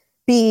not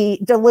be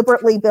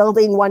deliberately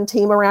building one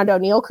team around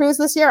O'Neal Cruz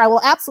this year, I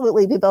will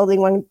absolutely be building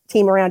one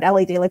team around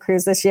Ellie De La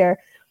Cruz this year.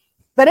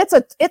 But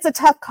it's a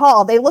tough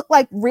call. They look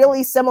like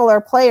really similar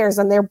players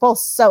and they're both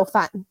so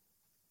fun.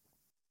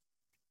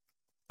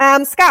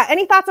 Scott,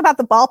 any thoughts about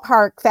the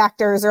ballpark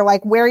factors or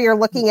like where you're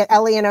looking at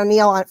Ellie and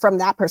O'Neal from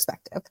that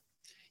perspective?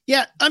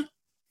 Yeah,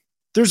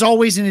 there's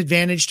always an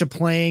advantage to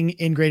playing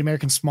in Great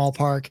American Small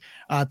Park.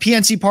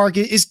 PNC Park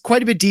is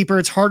quite a bit deeper.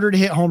 It's harder to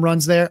hit home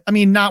runs there. I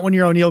mean, not when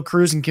you're O'Neal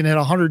Cruz and can hit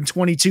a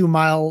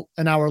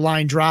 122-mile-an-hour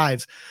line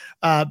drive,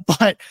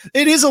 but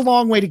it is a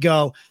long way to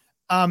go.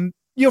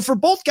 For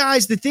both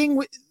guys,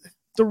 the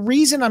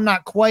reason I'm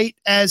not quite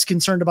as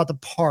concerned about the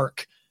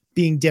park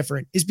being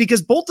different is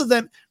because both of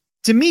them,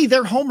 to me,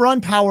 their home run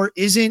power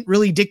isn't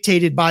really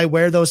dictated by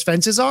where those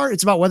fences are.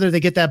 It's about whether they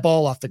get that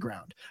ball off the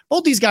ground.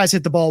 Both these guys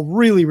hit the ball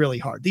really, really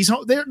hard.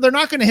 They're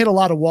not going to hit a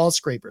lot of wall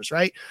scrapers,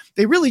 right?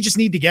 They really just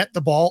need to get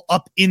the ball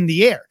up in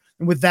the air.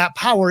 And with that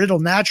power, it'll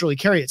naturally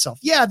carry itself.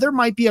 Yeah, there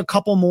might be a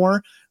couple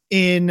more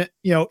in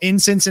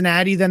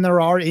Cincinnati than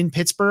there are in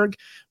Pittsburgh.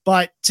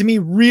 But to me,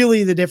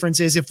 really the difference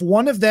is if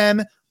one of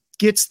them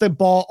gets the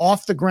ball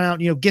off the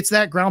ground, gets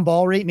that ground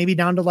ball rate, maybe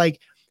down to like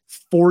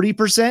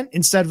 40%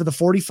 instead of the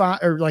 45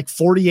 or like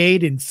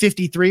 48 and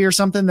 53 or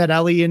something that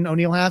Ellie and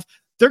O'Neal have,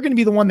 they're going to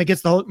be the one that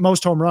gets the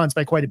most home runs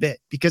by quite a bit.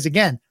 Because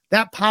again,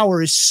 that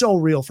power is so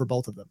real for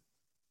both of them.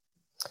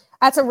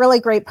 That's a really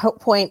great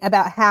point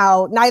about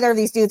how neither of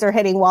these dudes are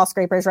hitting wall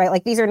scrapers, right?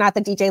 Like these are not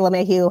the DJ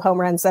LeMahieu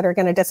home runs that are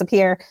going to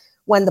disappear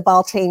when the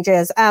ball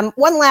changes.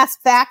 One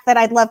last fact that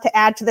I'd love to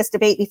add to this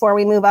debate before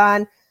we move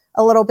on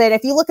a little bit.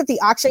 If you look at the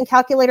auction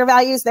calculator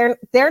values, they're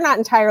not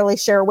entirely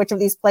sure which of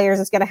these players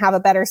is going to have a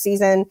better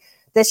season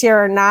this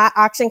year or not.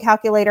 Auction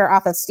calculator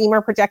off of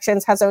Steamer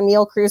projections has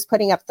O'Neal Cruz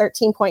putting up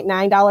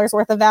 $13.9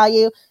 worth of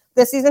value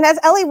this season, has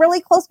Ellie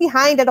really close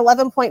behind at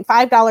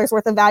 $11.5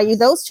 worth of value.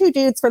 Those two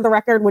dudes, for the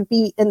record, would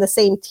be in the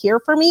same tier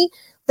for me.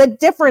 The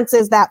difference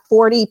is that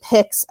 40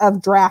 picks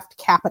of draft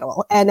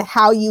capital and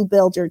how you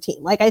build your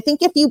team. Like, I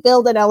think if you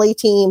build an Ellie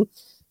team,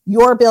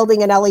 you're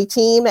building an Ellie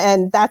team,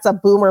 and that's a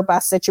boom or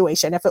bust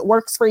situation. If it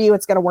works for you,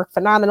 it's going to work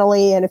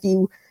phenomenally. And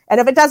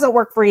if it doesn't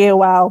work for you,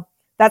 well,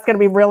 that's going to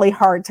be really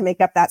hard to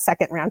make up that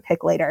second round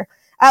pick later.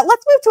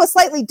 Let's move to a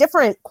slightly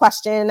different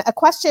question, a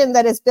question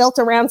that is built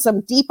around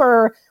some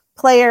deeper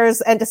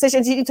players and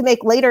decisions you need to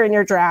make later in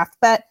your draft.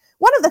 But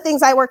one of the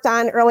things I worked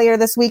on earlier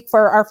this week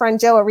for our friend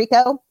Joe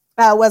Arrico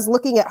was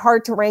looking at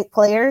hard to rank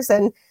players.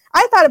 And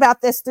I thought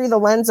about this through the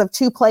lens of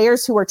two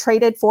players who were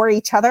traded for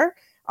each other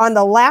on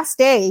the last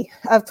day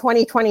of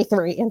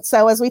 2023. And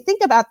so as we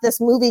think about this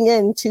moving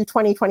into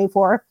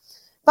 2024,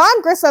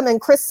 Vaughn Grissom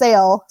and Chris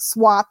Sale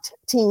swapped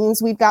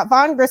teams. We've got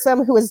Vaughn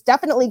Grissom, who is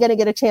definitely going to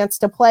get a chance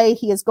to play.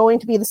 He is going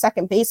to be the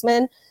second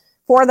baseman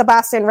for the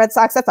Boston Red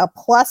Sox. That's a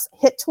plus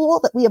hit tool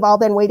that we have all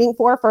been waiting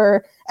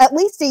for at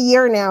least a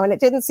year now. And it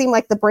didn't seem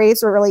like the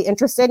Braves were really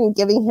interested in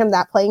giving him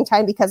that playing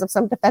time because of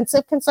some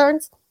defensive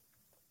concerns.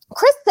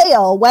 Chris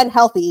Sale, when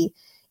healthy,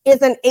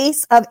 is an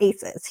ace of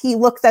aces. He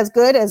looks as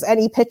good as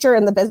any pitcher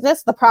in the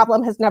business. The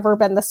problem has never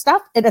been the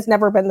stuff. It has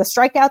never been the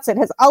strikeouts. It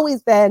has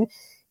always been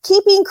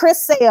keeping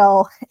Chris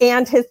Sale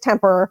and his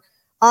temper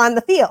on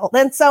the field.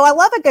 And so I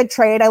love a good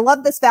trade. I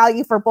love this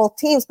value for both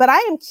teams, but I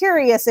am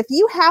curious, if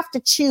you have to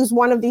choose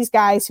one of these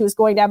guys who is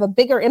going to have a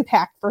bigger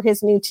impact for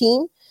his new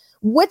team,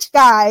 which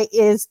guy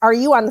are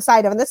you on the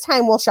side of? And this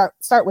time we'll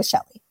start with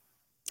Shelly.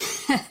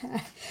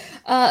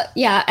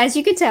 Yeah, as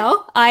you can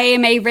tell, I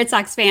am a Red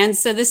Sox fan,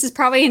 so this is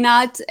probably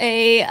not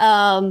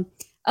a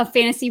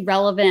fantasy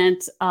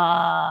relevant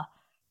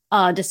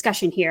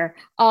discussion here.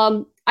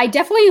 I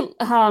definitely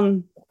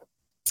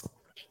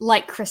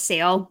like Chris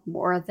Sale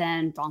more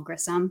than Vaughn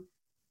Grissom.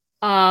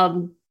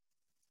 Vaughn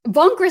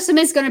Grissom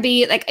is going to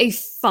be like a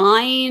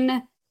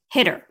fine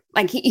hitter.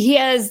 Like he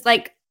has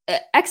like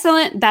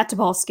excellent bat to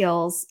ball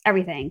skills,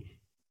 everything.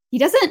 He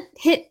doesn't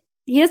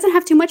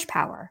have too much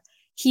power.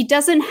 He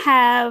doesn't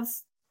have,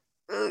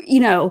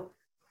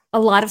 a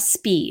lot of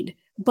speed,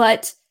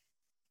 but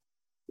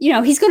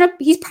he's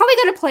probably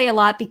going to play a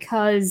lot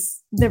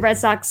because the Red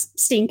Sox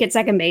stink at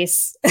second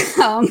base.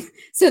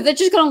 So they're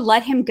just going to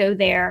let him go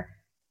there.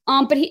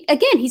 But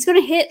he's going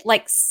to hit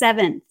like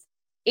 7th,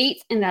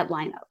 8th in that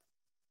lineup.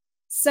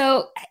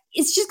 So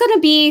it's just going to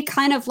be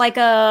kind of like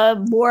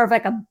more of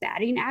like a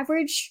batting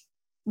average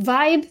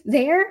vibe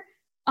there.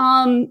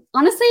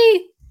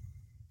 Honestly,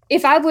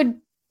 if I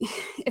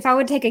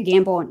would take a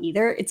gamble on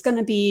either, it's going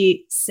to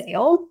be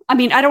Sale. I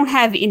mean, I don't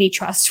have any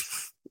trust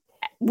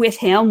with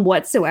him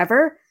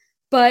whatsoever.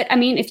 But I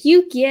mean, if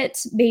you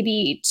get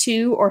maybe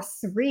 2 or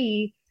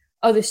 3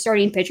 other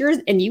starting pitchers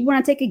and you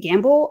want to take a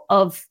gamble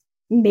of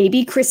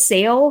maybe Chris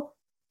Sale,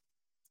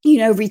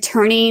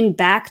 returning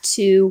back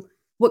to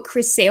what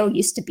Chris Sale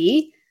used to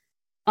be.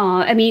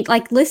 I mean,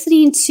 like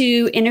listening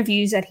to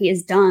interviews that he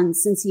has done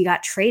since he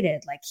got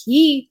traded, like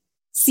he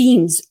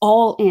seems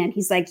all in.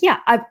 He's like, yeah,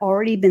 I've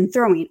already been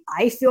throwing.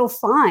 I feel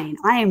fine.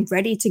 I am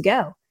ready to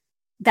go.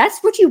 That's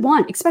what you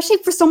want, especially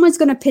for someone who's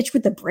going to pitch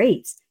with the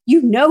Braves.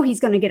 He's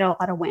going to get a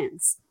lot of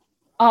wins.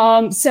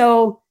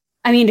 So,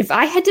 I mean, if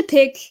I had to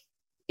pick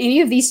any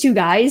of these two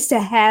guys to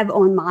have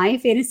on my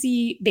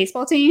fantasy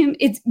baseball team,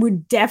 it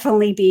would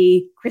definitely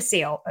be Chris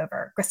Sale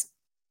over Grissom.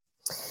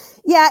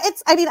 Yeah,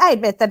 I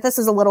admit that this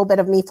is a little bit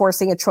of me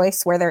forcing a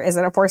choice where there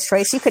isn't a forced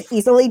choice. You could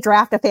easily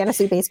draft a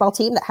fantasy baseball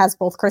team that has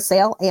both Chris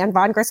Sale and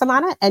Vaughn Grissom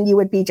on it, and you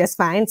would be just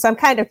fine. So I'm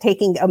kind of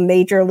taking a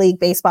Major League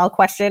Baseball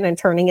question and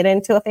turning it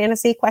into a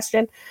fantasy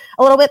question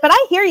a little bit. But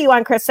I hear you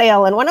on Chris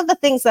Sale, and one of the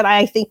things that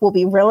I think will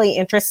be really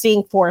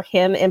interesting for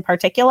him in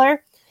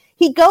particular,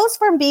 he goes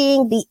from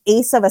being the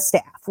ace of a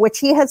staff, which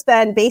he has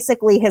been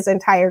basically his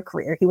entire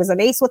career. He was an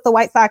ace with the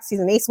White Sox. He's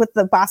an ace with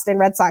the Boston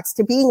Red Sox,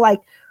 to being like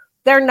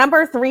their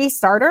number 3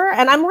 starter.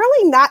 And I'm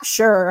really not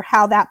sure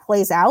how that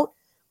plays out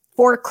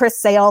for Chris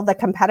Sale, the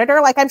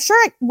competitor. Like, I'm sure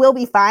it will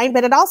be fine,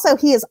 but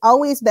he has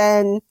always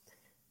been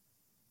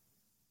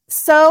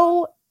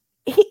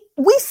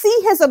we see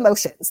his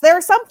emotions. There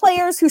are some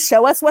players who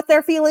show us what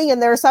they're feeling,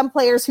 and there are some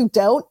players who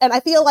don't. And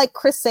I feel like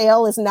Chris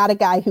Sale is not a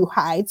guy who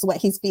hides what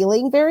he's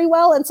feeling very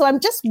well. And so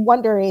I'm just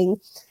wondering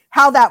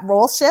how that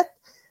role shift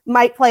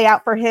might play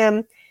out for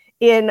him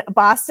in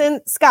Boston.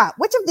 Scott,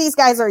 which of these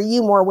guys are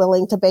you more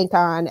willing to bank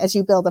on as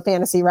you build a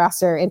fantasy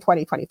roster in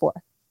 2024?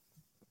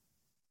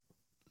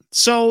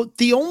 So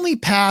the only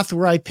path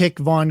where I pick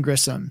Vaughn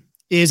Grissom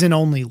is an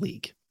only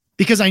league,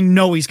 because I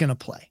know he's going to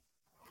play,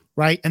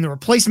 right? And the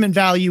replacement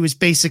value is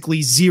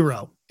basically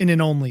 0 in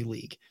an only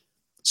league.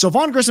 So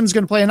Vaughn Grissom is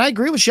going to play, and I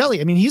agree with Shelly.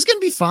 I mean, he's going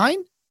to be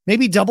fine.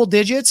 Maybe double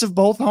digits of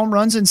both home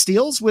runs and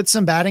steals with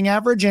some batting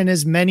average and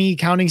as many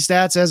counting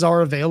stats as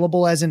are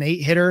available as an 8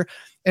 hitter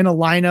in a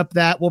lineup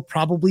that will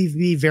probably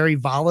be very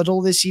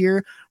volatile this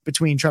year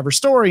between Trevor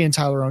Story and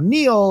Tyler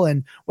O'Neill,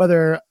 and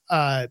whether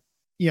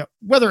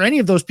any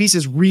of those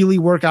pieces really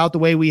work out the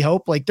way we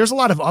hope. Like, there's a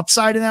lot of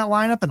upside in that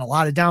lineup and a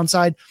lot of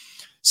downside.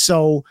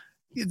 So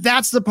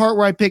that's the part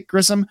where I pick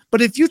Grissom.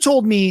 But if you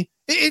told me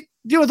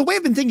the way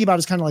I've been thinking about it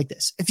is kind of like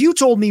this. If you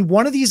told me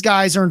one of these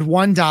guys earned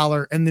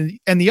 $1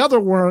 and the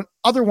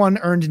other one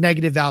earned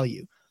negative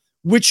value,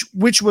 which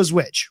was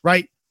which,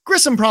 right?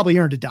 Grissom probably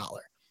earned $1.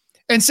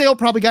 And Sale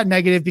probably got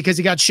negative because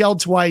he got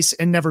shelled twice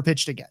and never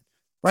pitched again,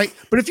 right?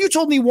 But if you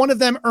told me one of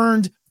them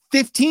earned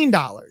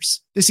 $15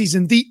 this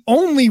season, the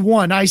only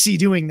one I see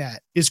doing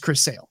that is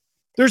Chris Sale.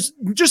 There's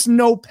just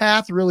no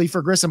path really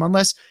for Grissom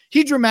unless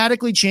he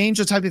dramatically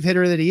changed the type of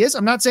hitter that he is.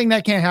 I'm not saying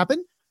that can't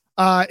happen.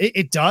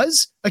 It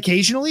does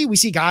occasionally. We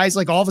see guys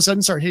like all of a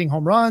sudden start hitting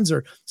home runs,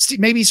 or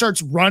maybe he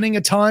starts running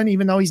a ton,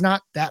 even though he's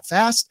not that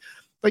fast.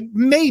 Like,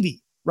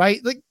 maybe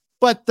right? Like,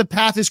 but the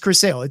path is Chris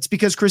Sale. It's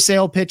because Chris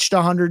Sale pitched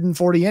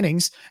 140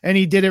 innings and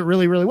he did it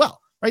really, really well,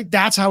 right?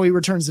 That's how he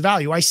returns the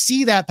value. I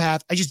see that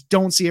path. I just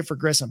don't see it for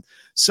Grissom.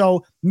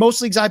 So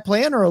most leagues I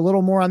play in are a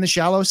little more on the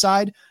shallow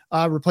side.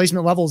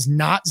 Replacement level is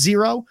not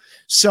 0.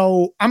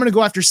 So I'm going to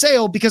go after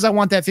Sale because I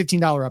want that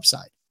 $15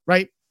 upside,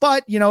 right?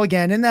 But,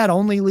 again, in that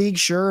only league,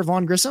 sure,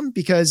 Vaughn Grissom,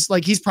 because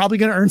like he's probably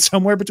going to earn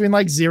somewhere between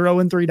like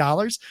 $0 and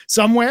 $3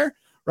 somewhere,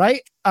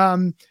 right?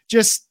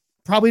 Just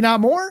probably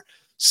not more.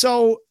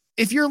 So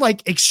if you're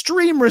like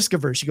extreme risk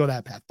averse, you go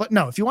that path. But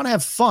no, if you want to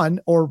have fun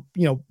or,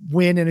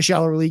 win in a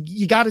shallower league,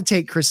 you got to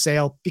take Chris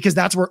Sale because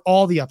that's where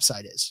all the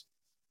upside is.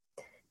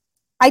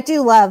 I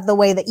do love the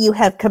way that you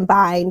have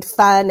combined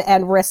fun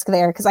and risk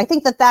there, because I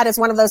think that is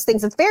one of those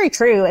things that's very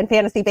true in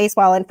fantasy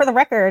baseball. And for the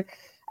record,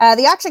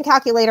 the auction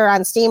calculator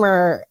on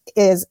Steamer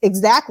is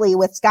exactly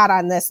with Scott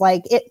on this.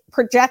 Like, it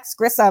projects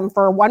Grissom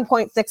for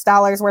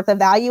 $1.6 worth of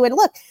value. And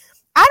look,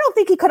 I don't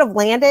think he could have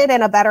landed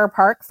in a better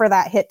park for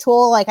that hit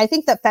tool. Like, I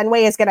think that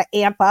Fenway is going to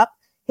amp up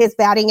his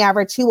batting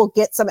average. He will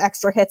get some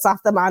extra hits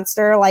off the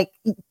monster. Like,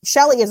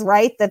 Shelley is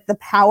right that the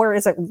power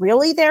isn't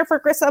really there for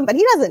Grissom, but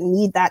he doesn't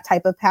need that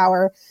type of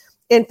power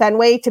in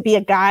Fenway to be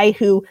a guy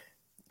who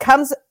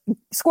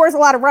scores a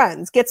lot of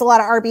runs, gets a lot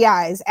of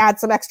RBIs,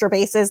 adds some extra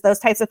bases, those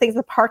types of things.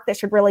 The park that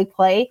should really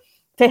play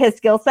to his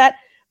skill set.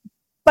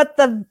 But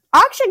the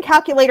auction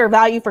calculator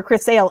value for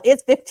Chris Sale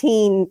is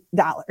 $15.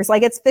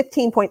 Like, it's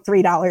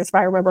 $15.3 if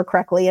I remember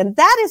correctly. And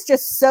that is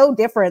just so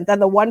different than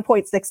the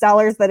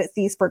 $1.6 that it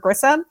sees for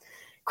Grissom.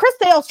 Chris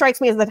Sale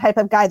strikes me as the type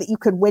of guy that you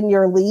could win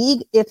your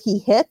league if he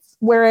hits,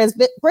 whereas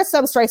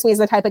Grissom strikes me as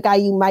the type of guy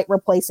you might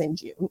replace in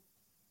June.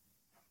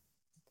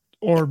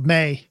 Or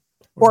May.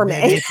 Or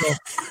May.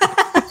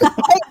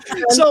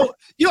 So,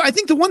 I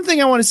think the one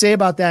thing I want to say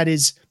about that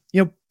is,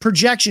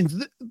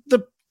 projections.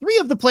 The 3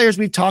 of the players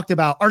we've talked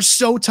about are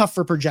so tough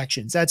for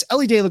projections. That's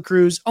Elly De La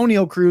Cruz,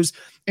 O'Neal Cruz,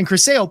 and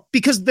Chris Sale,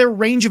 because their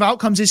range of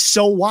outcomes is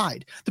so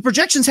wide. The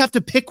projections have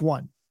to pick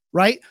one,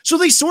 right? So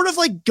they sort of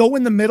like go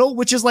in the middle,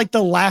 which is like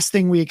the last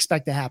thing we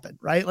expect to happen,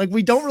 right? Like,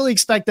 we don't really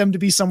expect them to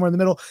be somewhere in the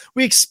middle.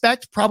 We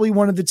expect probably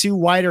one of the 2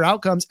 wider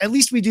outcomes, at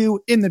least we do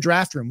in the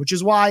draft room, which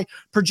is why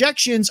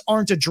projections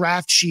aren't a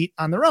draft sheet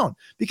on their own,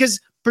 because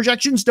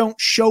projections don't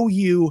show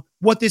you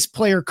what this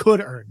player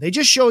could earn. They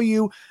just show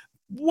you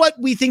what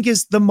we think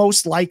is the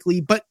most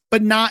likely, but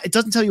not, it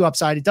doesn't tell you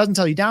upside. It doesn't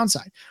tell you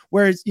downside.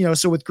 Whereas,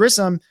 so with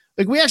Grissom,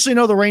 like, we actually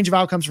know the range of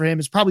outcomes for him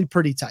is probably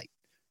pretty tight,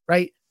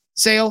 right?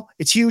 Sale,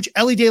 it's huge.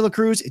 Elly De La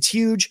Cruz, it's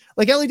huge.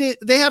 Like,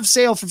 they have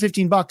Sale for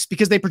 $15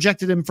 because they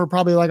projected him for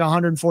probably like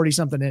 140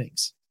 something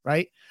innings,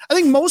 right? I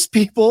think most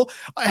people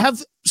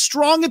have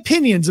strong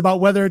opinions about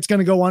whether it's going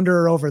to go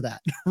under or over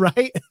that,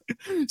 right?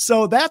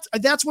 So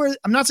that's where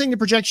I'm not saying the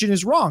projection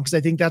is wrong, because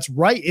I think that's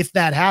right if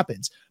that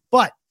happens,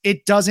 but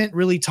it doesn't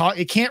really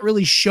it can't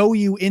really show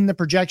you in the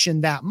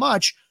projection that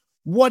much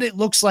what it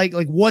looks like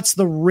what's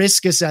the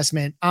risk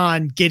assessment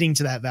on getting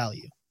to that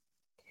value.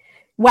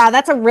 Wow,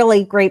 that's a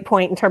really great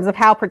point in terms of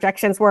how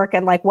projections work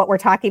and like what we're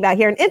talking about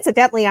here. And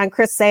incidentally, on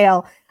Chris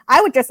Sale,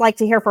 I would just like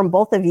to hear from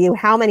both of you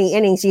how many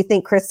innings you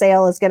think Chris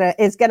Sale is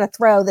gonna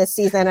throw this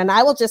season. And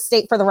I will just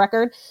state for the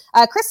record,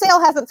 Chris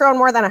Sale hasn't thrown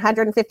more than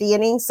 150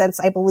 innings since,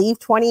 I believe,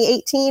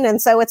 2018.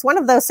 And so it's one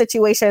of those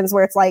situations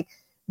where it's like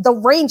the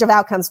range of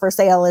outcomes for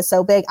Sale is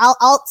so big.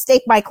 I'll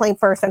stake my claim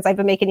first, since I've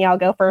been making y'all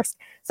go first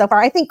so far.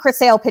 I think Chris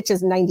Sale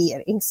pitches 90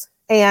 innings.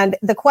 And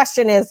the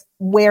question is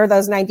where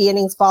those 90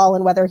 innings fall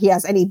and whether he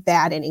has any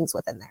bad innings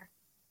within there.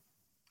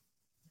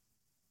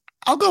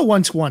 I'll go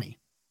 120.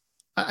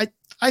 I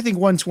think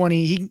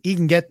 120, he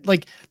can get,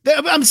 like,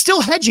 I'm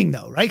still hedging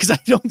though, right? Because I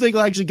don't think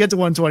he'll actually get to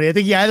 120. I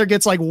think he either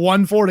gets like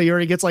 140 or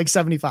he gets like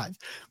 75.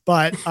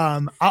 But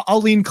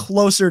I'll lean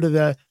closer to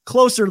the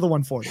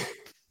 140.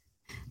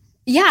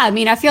 Yeah, I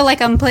mean, I feel like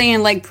I'm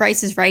playing like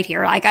Price is Right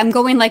here. Like, I'm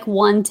going like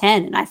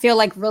 110, and I feel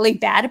like really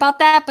bad about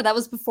that, but that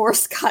was before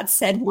Scott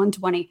said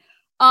 120.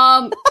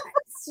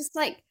 It's just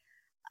like,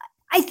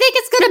 I think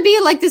it's going to be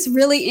like this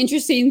really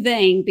interesting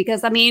thing,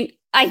 because I mean,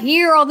 I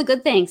hear all the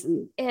good things,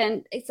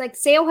 and it's like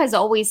Sale has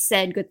always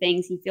said good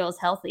things. He feels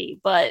healthy,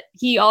 but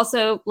he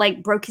also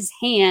like broke his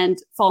hand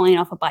falling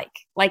off a bike.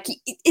 Like,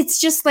 it's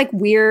just like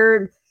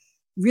weird,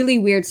 really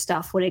weird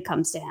stuff when it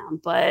comes to him.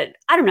 But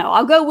I don't know.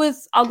 I'll go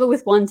with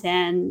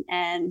 110,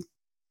 and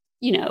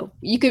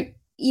you could,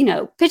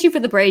 pitching for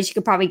the Braves, you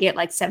could probably get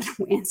like 7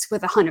 wins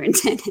with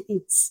 110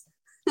 innings.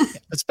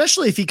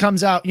 Especially if he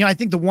comes out, I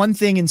think the one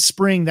thing in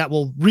spring that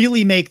will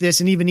really make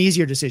this an even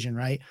easier decision,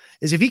 right,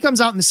 is if he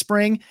comes out in the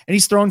spring and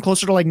he's throwing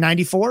closer to like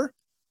 94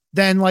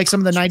 than like some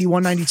of the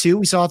 91, 92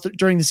 we saw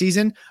during the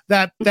season,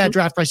 that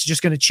draft price is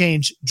just going to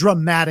change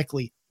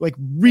dramatically, like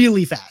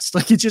really fast.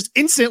 Like, it's just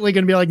instantly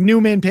going to be like new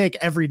man pick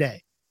every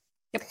day.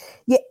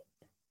 Yep.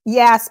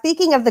 Yeah.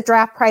 Speaking of the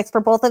draft price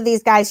for both of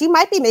these guys, you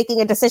might be making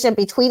a decision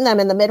between them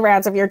in the mid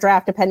rounds of your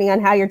draft, depending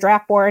on how your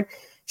draft board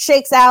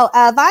shakes out.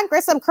 Vaughn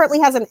Grissom currently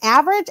has an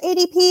average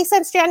ADP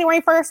since January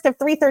 1st of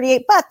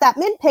 338, but that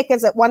mid pick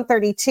is at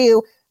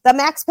 132. The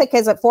max pick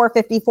is at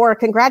 454.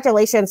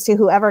 Congratulations to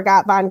whoever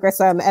got Von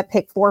Grissom at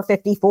pick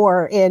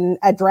 454 in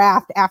a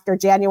draft after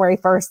January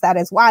 1st. That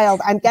is wild.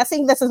 I'm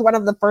guessing this is one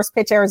of the first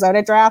Pitch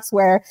Arizona drafts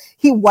where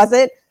he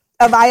wasn't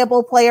a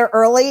viable player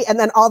early, and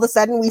then all of a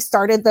sudden we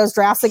started those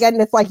drafts again,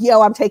 and it's like,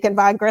 yo, I'm taking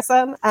Von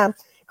Grissom.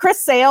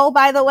 Chris Sale,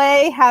 by the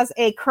way, has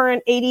a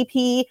current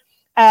ADP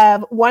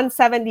of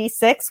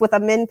 176 with a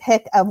min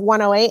pick of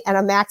 108 and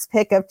a max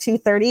pick of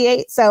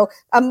 238. So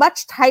a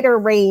much tighter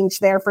range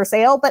there for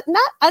Sale, but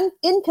not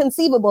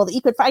inconceivable that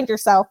you could find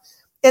yourself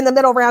in the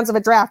middle rounds of a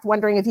draft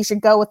wondering if you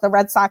should go with the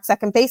Red Sox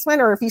second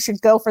baseman or if you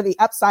should go for the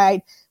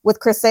upside with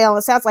Chris Sale.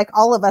 It sounds like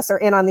all of us are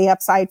in on the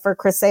upside for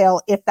Chris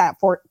Sale if that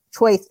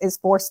choice is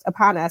forced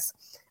upon us.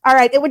 All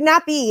right. It would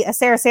not be a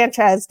Sarah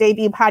Sanchez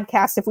debut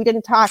podcast if we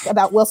didn't talk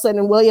about Wilson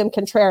and William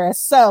Contreras.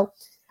 So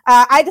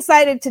I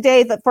decided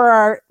today that for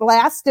our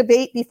last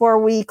debate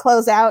before we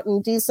close out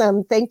and do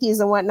some thank yous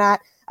and whatnot,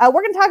 we're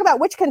going to talk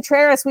about which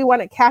Contreras we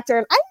want to capture.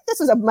 And I think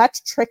this is a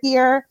much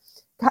trickier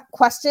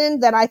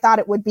question than I thought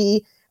it would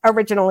be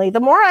originally.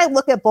 The more I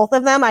look at both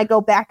of them, I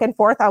go back and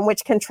forth on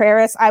which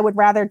Contreras I would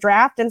rather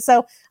draft. And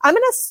so I'm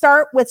going to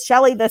start with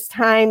Shelly this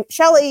time.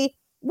 Shelly,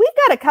 we've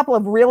got a couple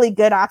of really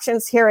good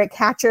options here at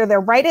catcher. They're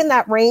right in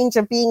that range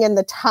of being in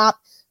the top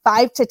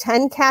 5 to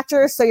 10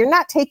 catchers. So you're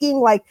not taking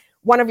like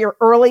one of your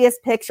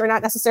earliest picks. You're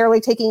not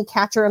necessarily taking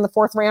catcher in the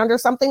 4th round or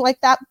something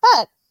like that,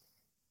 but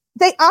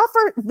they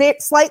offer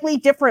slightly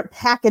different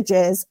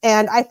packages,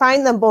 and I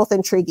find them both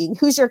intriguing.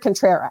 Who's your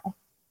Contreras?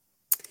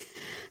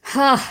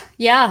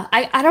 Yeah,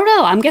 I don't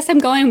know. I guess I'm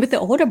going with the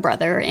older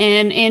brother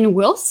in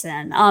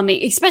Wilson,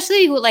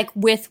 especially like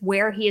with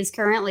where he is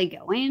currently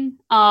going.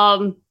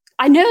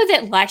 I know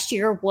that last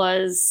year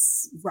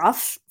was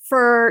rough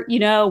for,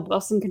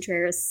 Wilson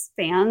Contreras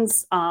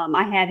fans.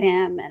 I had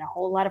him in a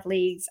whole lot of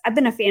leagues. I've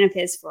been a fan of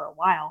his for a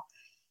while.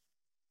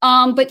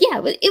 But yeah,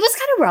 it was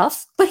kind of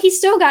rough, but he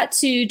still got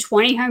to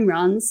 20 home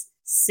runs,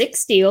 6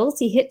 steals.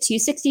 He hit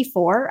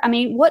 264. I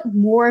mean, what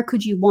more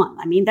could you want?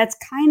 I mean, that's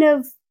kind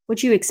of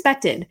what you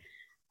expected.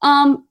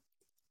 And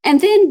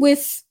then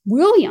with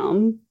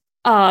William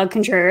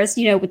Contreras,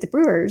 with the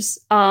Brewers,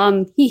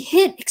 he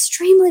hit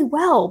extremely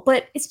well,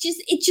 but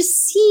it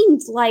just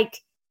seemed like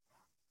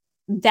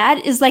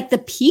that is like the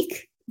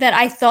peak that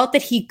I thought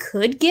that he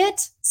could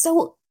get.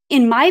 So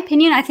in my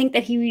opinion, I think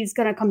that he's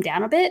going to come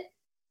down a bit.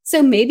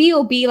 So maybe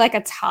it'll be like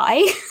a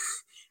tie,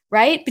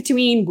 right,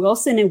 between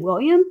Wilson and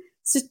William.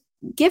 So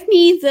give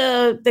me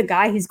the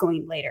guy who's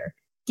going later.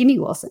 Give me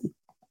Wilson.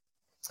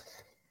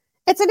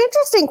 It's an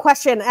interesting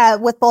question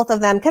with both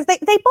of them because they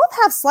both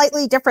have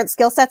slightly different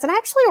skill sets. And I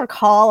actually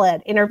recall an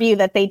interview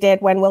that they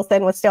did when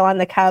Wilson was still on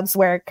the Cubs,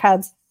 where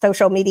Cubs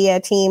social media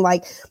team,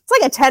 it's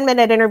like a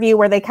 10-minute interview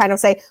where they kind of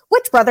say,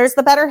 which brother's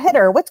the better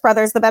hitter? Which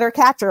brother's the better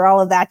catcher? All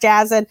of that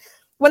jazz. And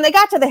when they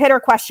got to the hitter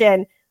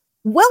question,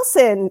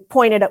 Wilson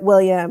pointed at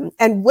William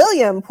and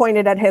William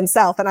pointed at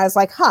himself. And I was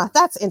like,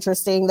 that's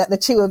interesting that the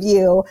two of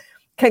you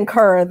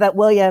concur that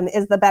William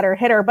is the better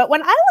hitter. But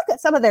when I look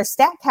at some of their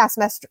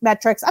StatCast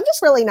metrics, I'm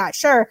just really not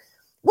sure.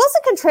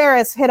 Wilson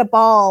Contreras hit a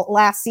ball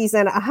last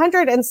season,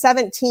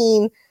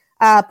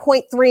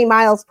 117.3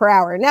 miles per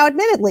hour. Now,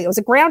 admittedly, it was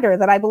a grounder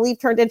that I believe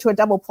turned into a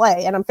double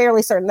play. And I'm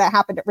fairly certain that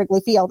happened at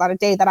Wrigley Field on a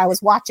day that I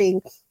was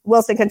watching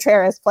Wilson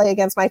Contreras play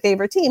against my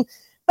favorite team.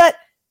 But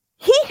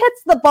he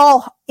hits the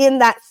ball in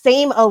that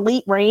same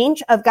elite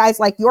range of guys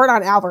like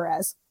Yordan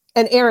Alvarez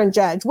and Aaron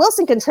Judge.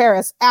 Wilson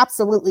Contreras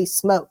absolutely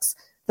smokes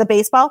the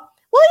baseball.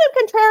 William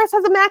Contreras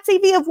has a max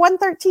EV of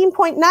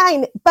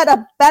 113.9, but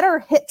a better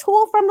hit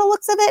tool from the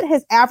looks of it.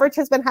 His average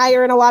has been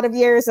higher in a lot of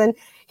years, and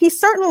he's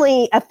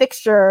certainly a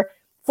fixture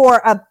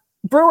for a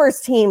Brewers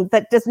team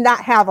that does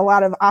not have a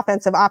lot of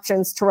offensive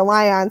options to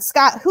rely on.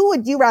 Scott, who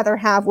would you rather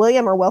have,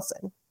 William or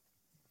Wilson?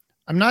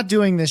 I'm not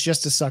doing this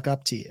just to suck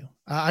up to you.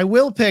 I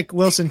will pick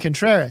Wilson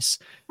Contreras.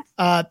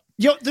 There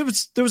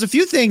was a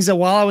few things that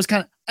while I was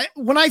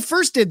when I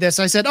first did this,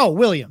 I said, oh,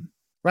 William,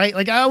 right?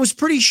 Like I was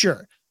pretty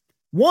sure.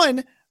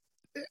 One,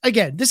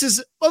 again, this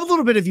is a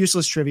little bit of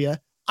useless trivia.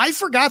 I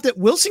forgot that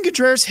Wilson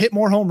Contreras hit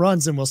more home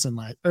runs than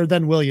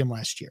William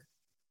last year,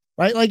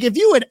 right? Like if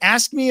you had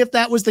asked me if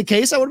that was the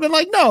case, I would have been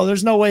like, no,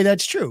 there's no way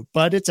that's true.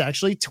 But it's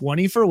actually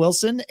 20 for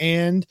Wilson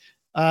and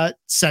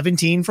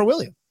 17 for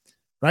William,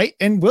 right?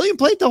 And William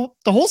played the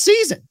whole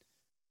season,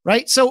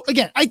 right? So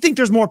again, I think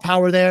there's more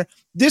power there.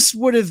 This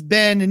would have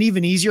been an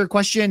even easier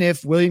question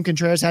if William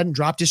Contreras hadn't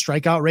dropped his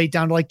strikeout rate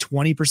down to like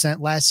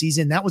 20% last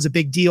season. That was a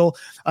big deal.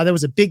 That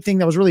was a big thing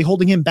that was really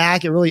holding him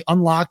back. It really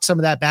unlocked some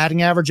of that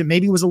batting average. It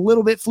maybe was a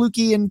little bit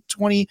fluky in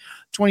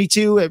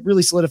 2022. It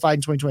really solidified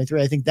in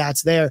 2023. I think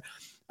that's there.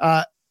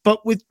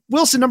 But with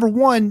Wilson, number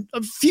one,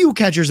 a few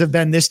catchers have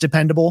been this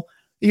dependable.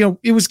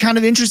 It was kind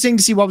of interesting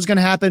to see what was going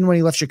to happen when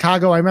he left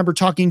Chicago. I remember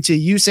talking to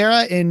you,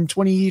 Sarah, in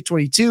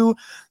 2022,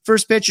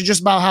 first pitch,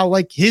 just about how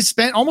he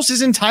spent almost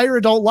his entire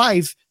adult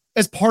life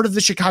as part of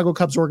the Chicago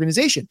Cubs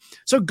organization.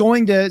 So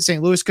going to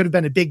St. Louis could have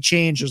been a big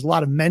change. There's a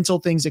lot of mental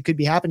things that could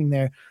be happening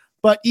there.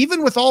 But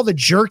even with all the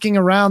jerking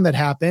around that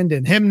happened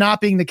and him not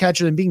being the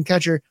catcher and being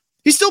catcher,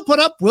 he still put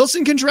up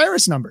Wilson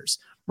Contreras numbers,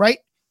 right?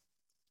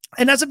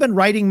 And as I've been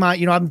writing my,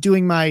 I'm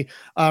doing my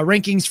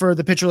rankings for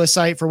the Pitcher List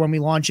site for when we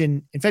launch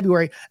in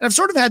February. And I've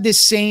sort of had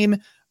this same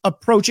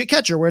approach at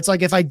catcher where it's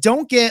like, if I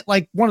don't get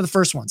like one of the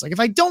first ones, like if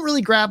I don't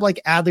really grab like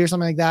Adley or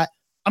something like that,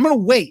 I'm going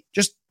to wait.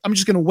 I'm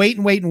just going to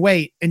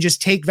wait and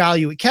just take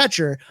value at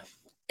catcher.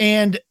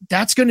 And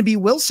that's going to be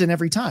Wilson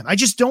every time. I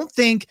just don't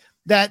think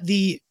that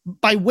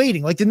by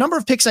waiting, like the number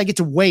of picks I get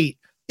to wait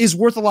is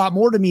worth a lot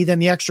more to me than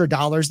the extra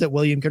dollars that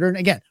William could earn.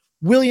 Again,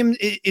 William,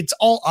 it's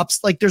all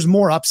ups. Like there's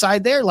more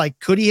upside there. Like,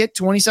 could he hit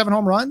 27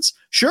 home runs?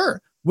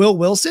 Sure. Will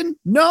Wilson?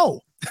 No,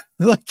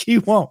 like he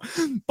won't.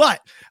 But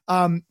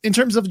in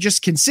terms of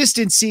just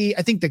consistency,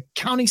 I think the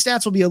counting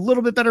stats will be a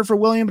little bit better for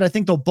William, but I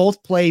think they'll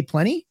both play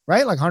plenty,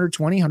 right? Like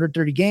 120,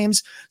 130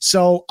 games.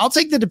 So I'll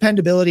take the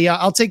dependability.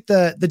 I'll take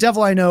the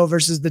devil I know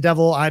versus the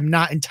devil I'm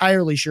not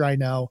entirely sure I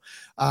know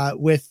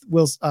with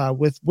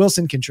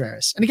Wilson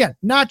Contreras. And again,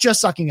 not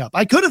just sucking up.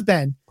 I could have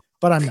been,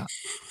 but I'm not.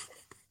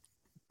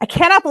 I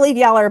cannot believe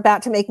y'all are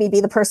about to make me be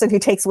the person who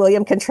takes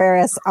William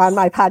Contreras on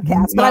my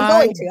podcast, but I'm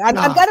going to. I'm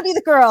going to be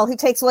the girl who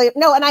takes William.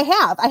 No, and I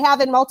have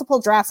in multiple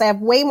drafts. I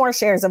have way more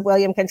shares of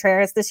William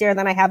Contreras this year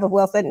than I have of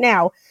Wilson.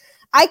 Now,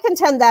 I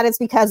contend that is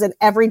because in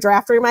every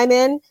draft room I'm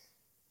in,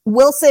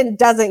 Wilson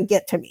doesn't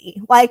get to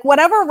me. Like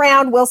whatever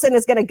round Wilson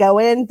is going to go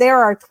in, there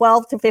are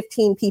 12 to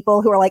 15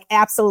 people who are like,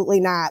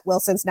 absolutely not.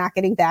 Wilson's not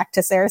getting back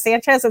to Sarah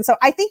Sanchez. And so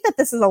I think that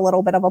this is a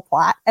little bit of a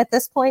plot at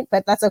this point,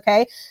 but that's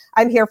okay.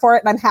 I'm here for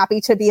it. And I'm happy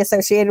to be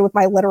associated with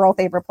my literal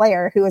favorite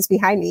player who is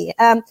behind me.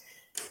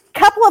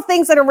 Couple of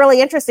things that are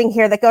really interesting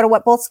here that go to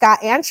what both Scott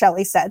and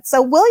Shelley said.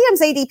 So Williams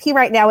ADP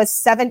right now is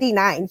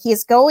 79. He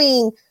is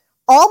going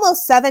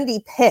almost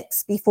 70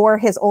 picks before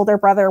his older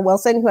brother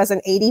Wilson, who has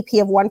an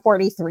ADP of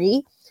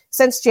 143.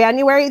 Since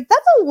January,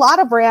 that's a lot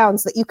of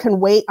rounds that you can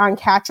wait on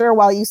catcher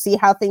while you see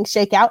how things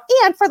shake out.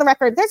 And for the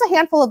record, there's a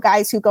handful of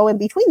guys who go in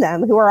between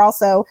them who are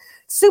also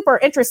super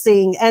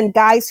interesting and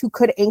guys who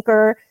could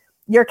anchor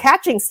your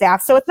catching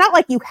staff. So it's not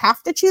like you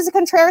have to choose a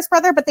Contreras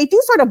brother, but they do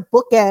sort of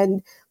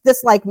bookend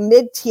this like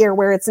mid-tier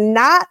where it's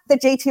not the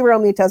JT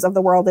Realmutos of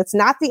the world. It's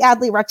not the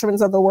Adley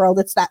Rutschmans of the world.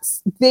 It's that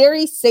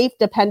very safe,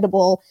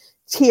 dependable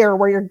tier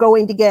where you're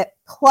going to get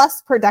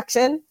plus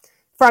production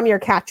from your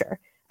catcher.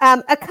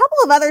 A couple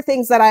of other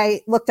things that I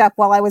looked up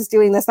while I was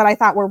doing this that I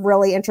thought were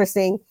really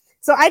interesting.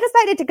 So I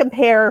decided to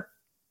compare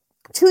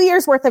 2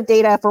 years worth of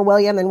data for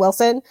William and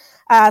Wilson.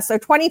 So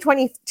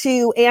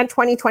 2022 and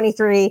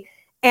 2023.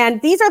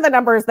 And these are the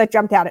numbers that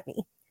jumped out at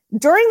me.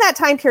 During that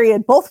time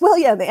period, both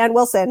William and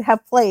Wilson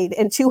have played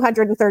in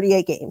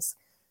 238 games.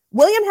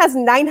 William has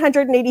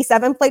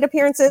 987 plate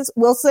appearances.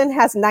 Wilson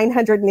has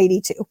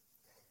 982.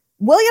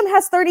 William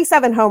has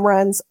 37 home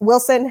runs.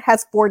 Wilson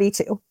has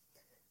 42.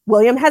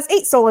 William has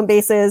 8 stolen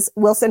bases.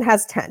 Wilson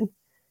has 10.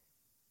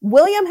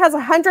 William has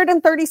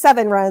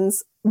 137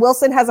 runs.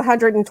 Wilson has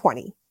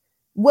 120.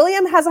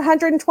 William has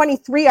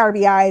 123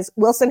 RBIs.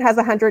 Wilson has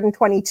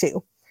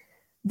 122.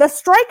 The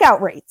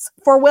strikeout rates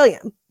for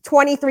William,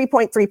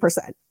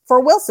 23.3%. For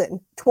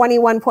Wilson,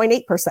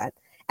 21.8%.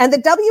 And the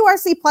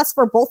WRC plus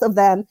for both of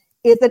them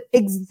is at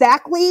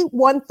exactly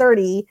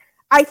 130.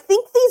 I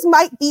think these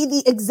might be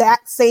the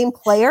exact same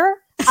player,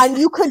 and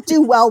you could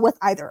do well with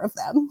either of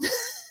them.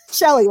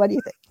 Shelley, what do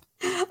you think?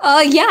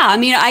 Yeah, I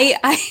mean,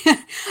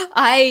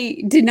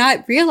 I did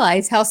not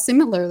realize how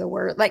similar they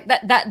were. Like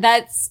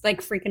that's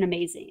like freaking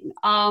amazing.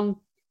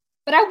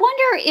 But I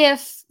wonder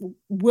if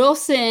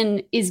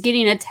Wilson is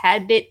getting a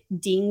tad bit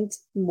dinged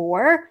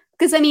more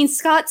because I mean,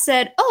 Scott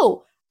said,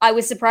 "Oh, I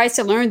was surprised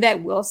to learn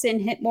that Wilson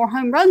hit more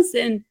home runs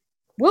than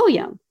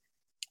William."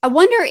 I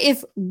wonder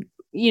if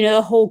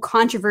the whole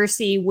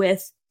controversy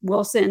with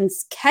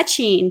Wilson's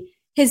catching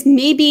has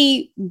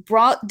maybe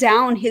brought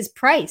down his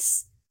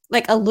price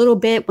like a little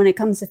bit when it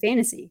comes to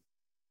fantasy.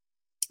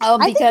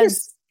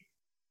 Because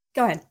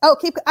go ahead. Oh,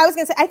 I was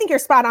going to say, I think you're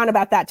spot on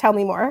about that. Tell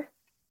me more.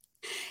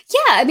 Yeah.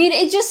 I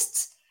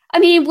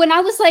mean, when I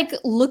was like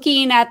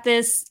looking at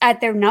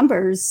their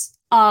numbers,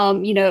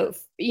 and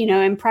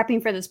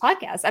prepping for this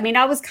podcast, I mean,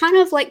 I was kind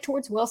of like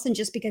towards Wilson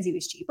just because he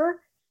was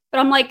cheaper, but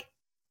I'm like,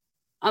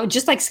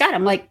 just like Scott,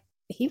 I'm like,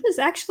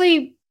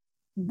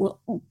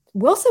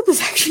 Wilson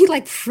was actually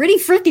like pretty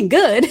freaking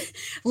good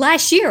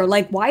last year.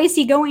 Like, why is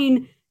he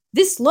going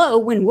this low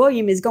when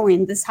William is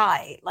going this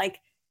high? Like,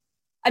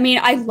 I mean,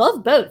 I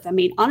love both. I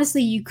mean,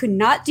 honestly, you could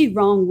not do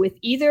wrong with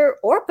either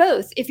or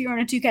both if you're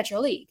in a 2-catcher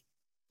league.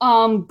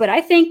 But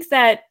I think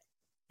that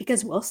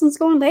because Wilson's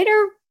going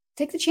later,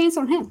 take the chance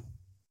on him.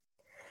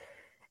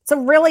 It's a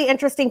really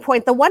interesting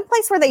point. The one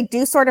place where they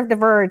do sort of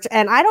diverge,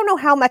 and I don't know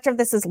how much of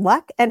this is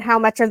luck and how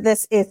much of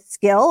this is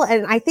skill.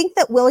 And I think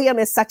that William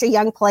is such a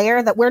young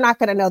player that we're not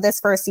going to know this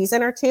for a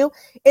season or two.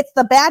 It's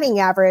the batting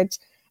average.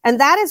 And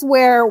that is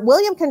where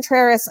William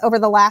Contreras over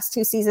the last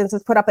 2 seasons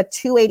has put up a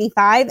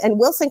 285 and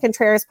Wilson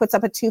Contreras puts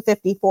up a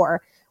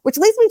 254, which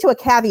leads me to a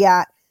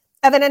caveat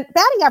of an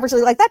batting average.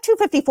 Like that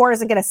 254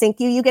 isn't going to sink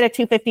you. You get a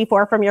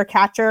 254 from your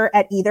catcher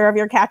at either of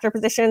your catcher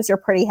positions. You're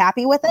pretty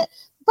happy with it.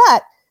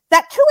 But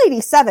that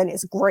 287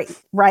 is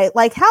great, right?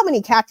 Like how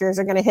many catchers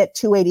are going to hit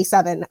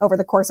 287 over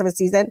the course of a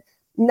season?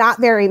 not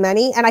very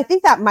many. And I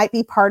think that might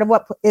be part of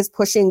what is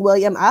pushing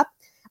William up.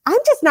 I'm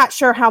just not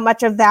sure how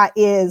much of that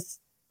is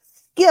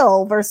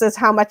skill versus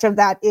how much of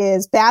that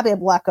is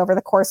BABIP luck over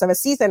the course of a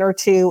season or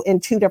two in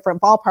two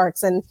different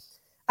ballparks. And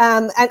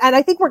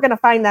I think we're going to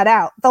find that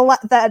out.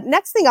 The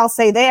next thing I'll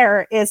say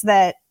there is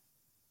that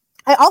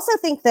I also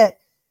think that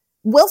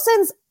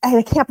Wilson's, and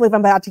I can't believe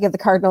I'm about to give the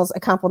Cardinals a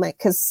compliment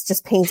because it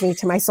just pains me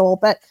to my soul,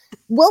 but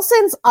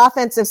Wilson's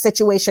offensive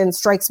situation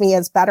strikes me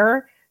as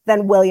better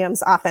than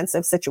Williams'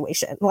 offensive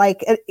situation.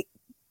 Like,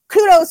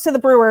 kudos to the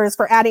Brewers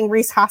for adding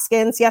Rhys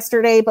Hoskins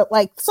yesterday, but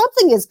like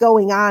something is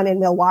going on in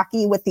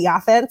Milwaukee with the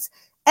offense.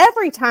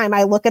 Every time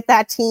I look at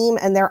that team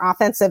and their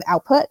offensive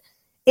output,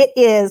 it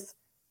is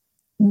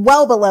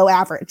well below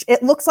average.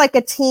 It looks like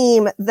a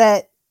team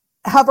that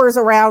hovers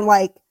around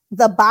like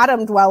the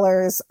bottom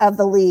dwellers of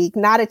the league,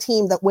 not a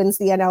team that wins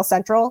the NL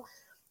Central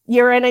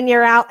year in and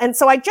year out. And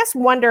so I just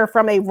wonder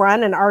from a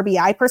run and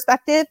RBI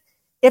perspective,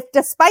 if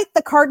despite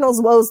the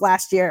Cardinals' woes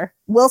last year,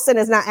 Wilson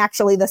is not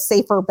actually the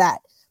safer bet.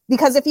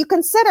 Because if you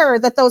consider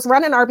that those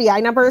run and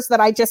RBI numbers that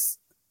I just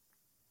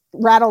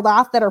rattled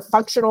off that are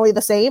functionally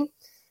the same,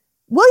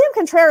 William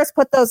Contreras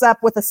put those up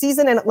with a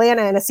season in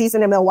Atlanta and a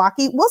season in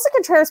Milwaukee. Wilson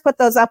Contreras put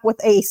those up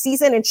with a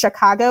season in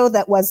Chicago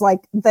that was like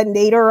the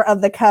nadir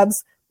of the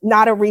Cubs,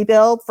 not a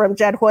rebuild from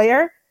Jed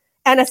Hoyer,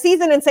 and a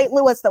season in St.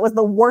 Louis that was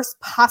the worst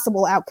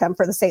possible outcome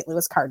for the St.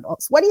 Louis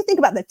Cardinals. What do you think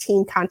about the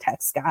team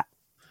context, Scott?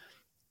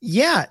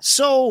 Yeah.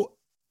 So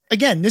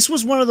again, this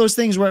was one of those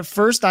things where at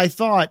first I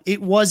thought it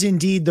was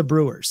indeed the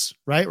Brewers,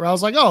 right? Where I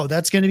was like, oh,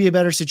 that's going to be a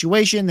better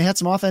situation. They had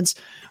some offense.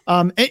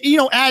 And,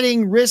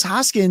 adding Rhys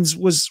Hoskins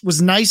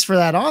was nice for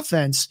that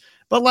offense,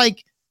 but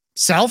like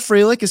Sal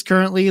Frelick is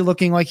currently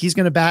looking like he's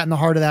going to bat in the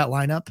heart of that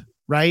lineup,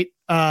 right?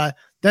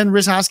 Then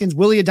Rhys Hoskins,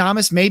 Willy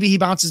Adames, maybe he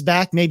bounces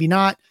back, maybe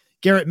not.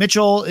 Garrett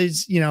Mitchell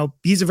is,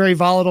 he's a very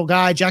volatile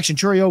guy. Jackson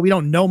Chourio, we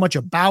don't know much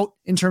about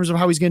in terms of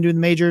how he's going to do in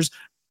the majors.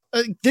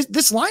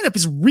 This lineup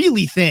is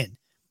really thin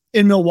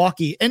in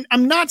Milwaukee. And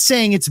I'm not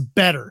saying it's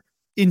better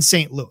in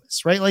St.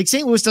 Louis, right? Like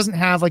St. Louis doesn't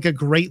have like a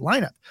great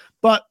lineup,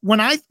 but what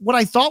I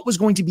thought was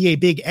going to be a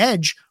big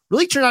edge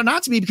really turned out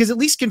not to be, because at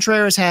least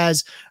Contreras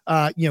has,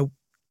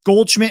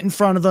 Goldschmidt in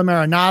front of him,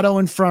 Arenado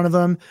in front of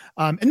him.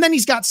 And then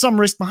he's got some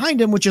risk behind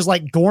him, which is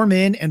like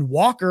Gorman and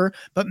Walker.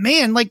 But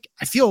man, like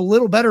I feel a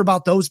little better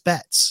about those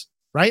bets,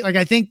 right? Like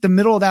I think the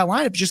middle of that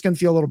lineup is just going to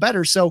feel a little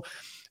better. So,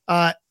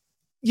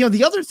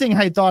 the other thing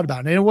I had thought about,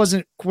 and it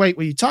wasn't quite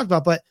what you talked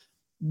about, but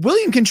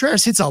William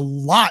Contreras hits a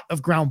lot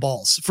of ground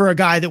balls for a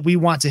guy that we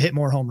want to hit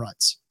more home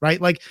runs,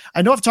 right? Like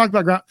I know I've talked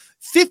about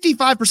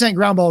 55%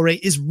 ground ball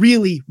rate is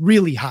really,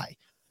 really high.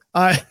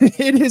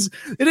 It is.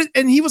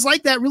 And he was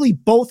like that really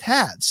both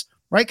halves,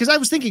 right? Because I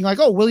was thinking like,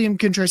 oh, William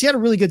Contreras, he had a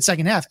really good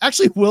second half.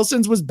 Actually,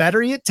 Wilson's was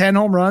better. He hit 10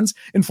 home runs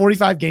in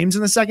 45 games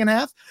in the second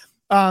half.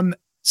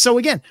 So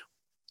again,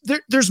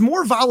 there's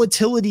more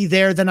volatility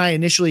there than I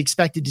initially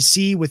expected to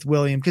see with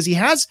William, because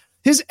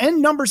his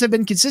end numbers have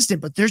been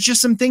consistent, but there's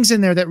just some things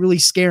in there that really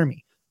scare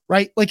me,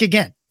 right? Like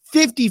again,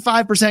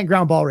 55%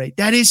 ground ball rate.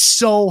 That is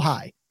so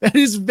high. That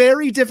is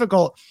very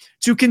difficult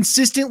to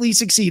consistently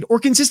succeed or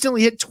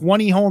consistently hit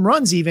 20 home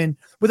runs, even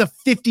with a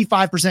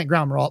 55%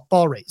 ground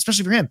ball rate,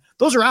 especially for him.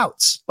 Those are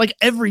outs like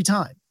every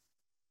time.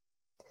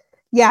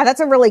 Yeah, that's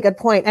a really good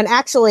point. And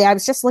actually, I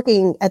was just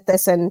looking at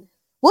this, and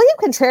William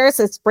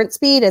Contreras' sprint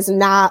speed is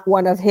not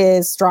one of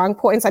his strong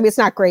points. I mean, it's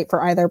not great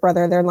for either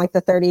brother. They're in like the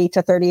 30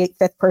 to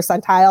 35th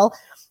percentile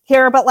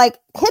here, but like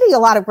hitting a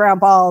lot of ground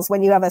balls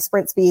when you have a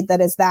sprint speed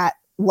that is that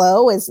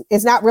low is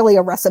not really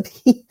a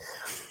recipe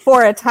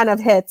for a ton of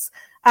hits.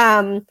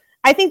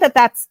 I think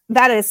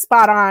that is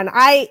spot on.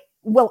 I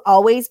will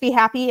always be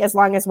happy as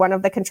long as one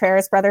of the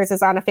Contreras brothers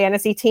is on a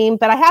fantasy team,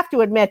 but I have to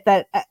admit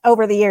that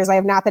over the years, I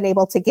have not been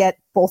able to get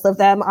both of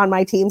them on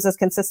my teams as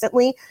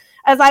consistently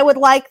as I would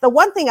like. The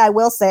one thing I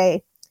will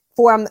say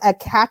from a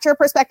catcher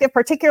perspective,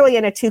 particularly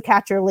in a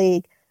 2-catcher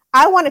league,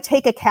 I want to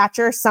take a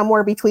catcher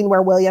somewhere between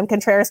where William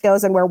Contreras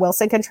goes and where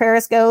Wilson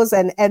Contreras goes.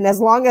 And as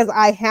long as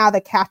I have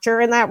a catcher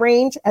in that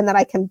range and then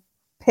I can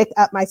pick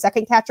up my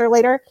second catcher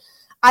later,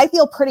 I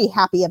feel pretty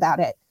happy about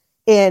it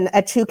in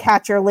a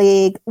 2-catcher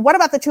league. What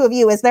about the two of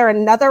you? Is there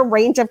another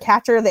range of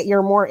catcher that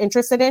you're more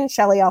interested in?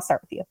 Shelly, I'll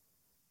start with you.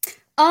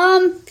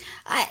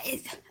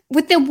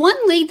 With the one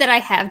league that I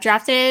have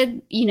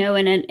drafted, in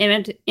an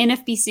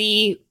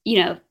NFBC,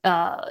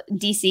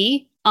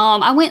 DC,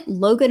 I went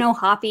Logan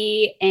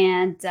O'Hoppe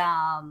and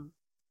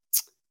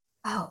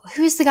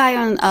who's the guy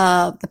on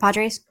the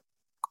Padres?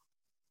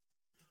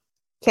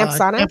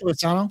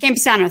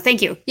 Campusano.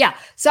 Thank you. Yeah.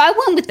 So I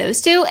went with those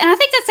two, and I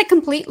think that's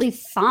completely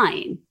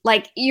fine.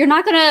 Like you're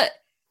not gonna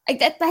like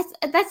that.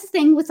 That's the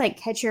thing with like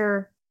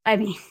catcher. I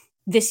mean,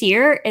 this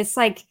year it's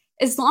like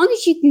as long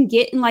as you can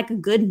get in like a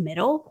good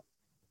middle,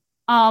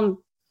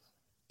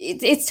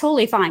 it's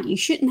totally fine. You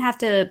shouldn't have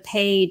to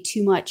pay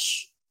too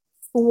much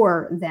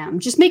for them.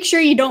 Just make sure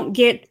you don't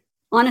get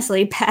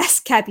honestly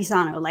past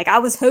Campusano. Like I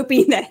was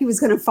hoping that he was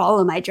going to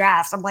follow my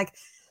drafts. I'm like,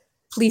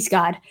 please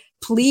God,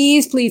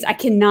 please, I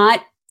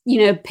cannot,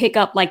 pick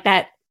up like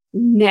that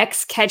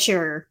next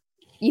catcher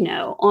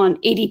on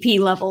ADP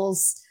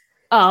levels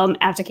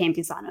after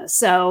Campusano.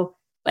 So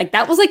like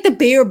that was like the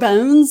bare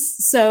bones.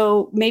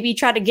 So maybe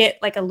try to get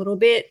like a little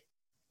bit,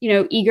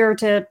 eager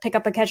to pick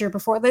up a catcher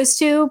before those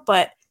two.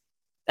 But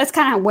that's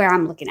kind of where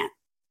I'm looking at.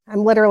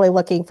 I'm literally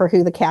looking for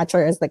who the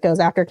catcher is that goes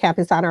after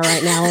Campusano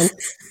right now.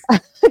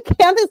 And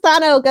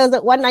Campusano goes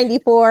at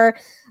 194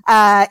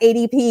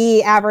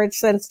 ADP average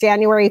since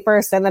January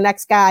 1st. And the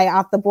next guy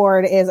off the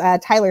board is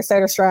Tyler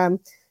Soderstrom.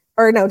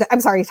 Or no, I'm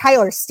sorry,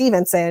 Tyler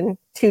Stevenson.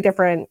 Two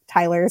different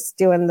Tylers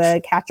doing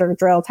the catcher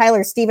drill.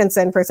 Tyler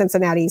Stevenson for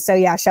Cincinnati. So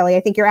yeah, Shelly,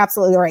 I think you're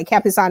absolutely right.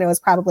 Campusano is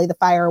probably the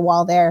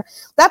firewall there.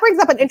 That brings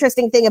up an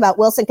interesting thing about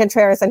Wilson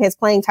Contreras and his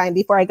playing time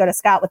before I go to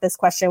Scott with this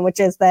question, which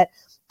is that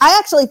I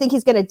actually think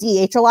he's going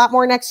to DH a lot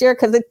more next year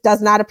because it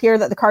does not appear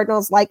that the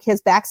Cardinals like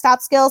his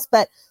backstop skills.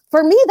 But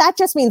for me, that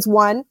just means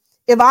one,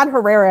 Ivan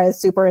Herrera is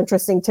super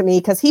interesting to me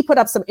because he put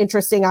up some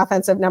interesting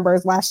offensive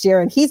numbers last year.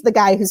 And he's the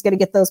guy who's going to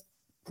get those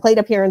plate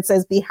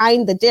appearances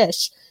behind the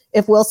dish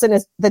if Wilson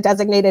is the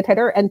designated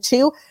hitter. And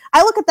two,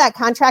 I look at that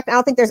contract. I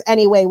don't think there's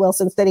any way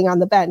Wilson's sitting on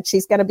the bench.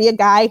 He's going to be a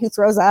guy who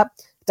throws up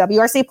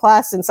WRC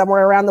plus and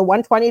somewhere around the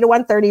 120 to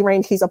 130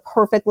 range. He's a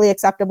perfectly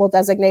acceptable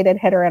designated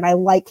hitter. And I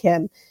like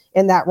him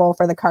in that role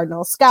for the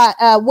Cardinals. Scott,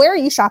 where are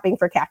you shopping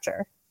for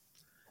catcher?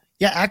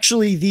 Yeah,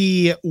 actually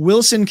the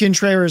Wilson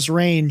Contreras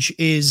range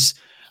is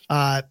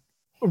a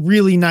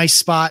really nice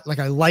spot. Like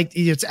I like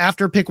it's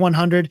after pick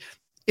 100.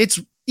 It's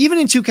even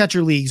in two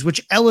catcher leagues,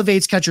 which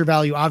elevates catcher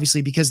value,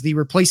 obviously, because the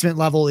replacement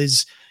level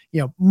is,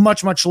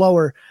 much, much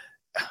lower.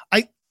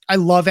 I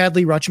love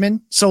Adley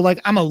Rutschman. So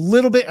like, I'm a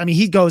little bit,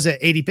 he goes at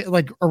 80,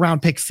 like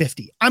around pick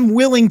 50. I'm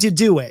willing to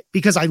do it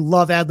because I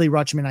love Adley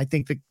Rutschman. I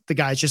think the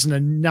guy is just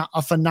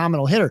a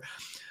phenomenal hitter,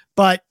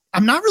 but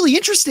I'm not really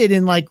interested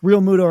in like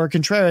Real Muto or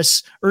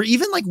Contreras or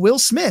even like Will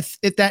Smith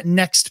at that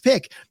next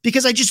pick,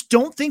 because I just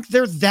don't think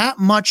they're that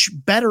much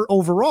better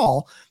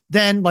overall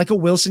than like a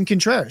Wilson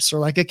Contreras or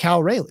like a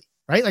Cal Raleigh.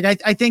 Right.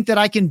 Like I think that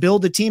I can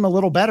build a team a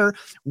little better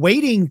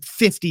waiting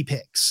 50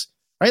 picks,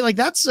 right? Like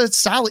that's a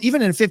solid,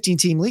 even in a 15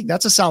 team league,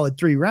 that's a solid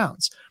 3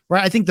 rounds,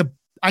 right? I think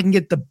I can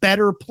get the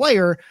better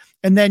player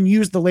and then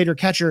use the later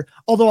catcher.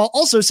 Although I'll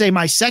also say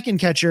my second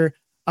catcher,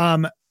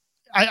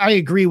 I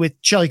agree with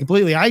Shelly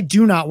completely. I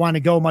do not want to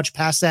go much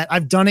past that.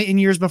 I've done it in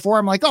years before.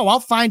 I'm like, I'll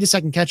find a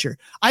second catcher.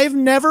 I have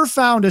never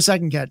found a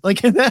second catcher.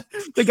 Like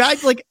the guy,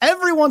 like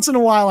every once in a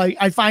while,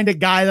 I find a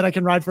guy that I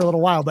can ride for a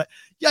little while, but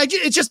yeah,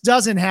 it just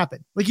doesn't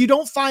happen. Like you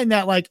don't find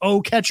that like,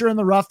 catcher in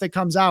the rough that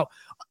comes out.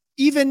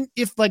 Even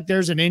if like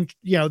there's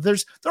there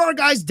are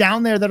guys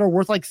down there that are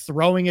worth like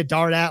throwing a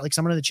dart at, like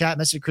someone in the chat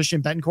messaged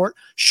Christian Betancourt.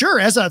 Sure.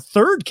 As a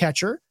third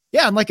catcher.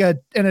 Yeah, and like in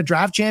a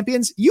draft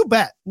champions, you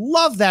bet.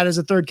 Love that as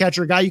a third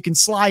catcher guy. You can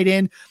slide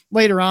in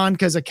later on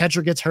because a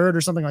catcher gets hurt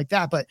or something like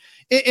that. But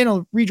in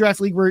a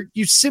redraft league where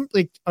you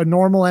simply a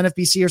normal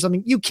NFBC or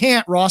something, you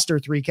can't roster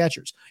 3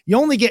 catchers. You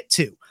only get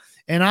 2.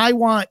 And I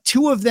want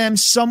 2 of them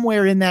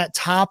somewhere in that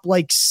top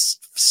like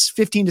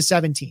 15 to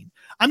 17.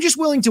 I'm just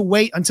willing to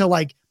wait until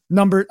like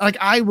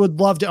I would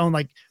love to own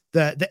like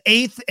the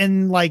 8th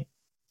and like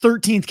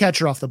 13th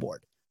catcher off the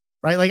board.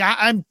 Right. Like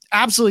I'm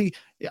absolutely,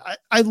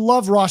 I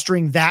love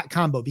rostering that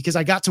combo because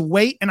I got to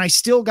wait and I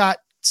still got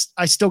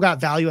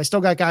value. I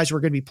still got guys who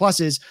are going to be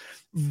pluses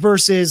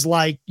versus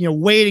like,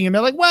 waiting and be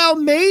like, well,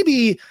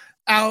 maybe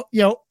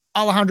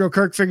Alejandro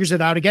Kirk figures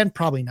it out again.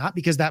 Probably not,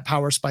 because that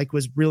power spike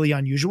was really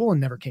unusual and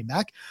never came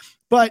back.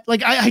 But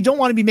like, I don't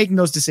want to be making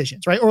those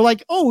decisions. Right. Or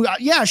like,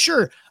 yeah,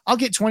 sure, I'll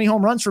get 20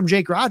 home runs from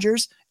Jake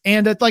Rogers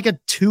and at like a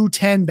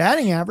 210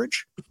 batting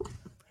average.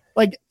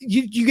 Like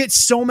you get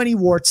so many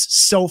warts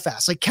so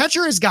fast. Like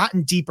catcher has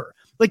gotten deeper.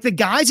 Like the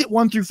guys at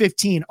 1 through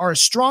 15 are a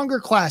stronger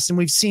class than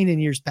we've seen in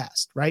years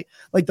past, right?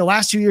 Like the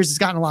last 2 years it's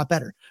gotten a lot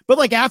better, but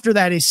like after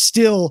that is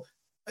still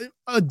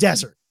a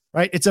desert,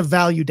 right? It's a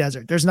value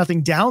desert. There's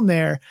nothing down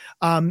there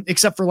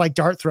except for like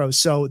dart throws.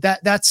 So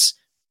that's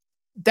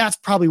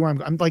probably where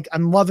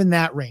I'm loving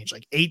that range,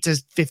 like 8 to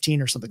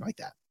 15 or something like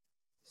that.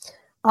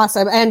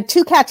 Awesome. And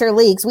 2 catcher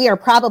leagues, we are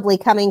probably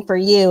coming for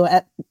you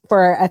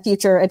for a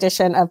future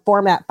edition of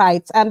Format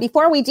Fights.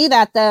 Before we do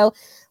that, though,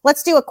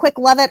 let's do a quick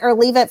love it or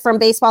leave it from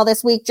baseball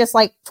this week. Just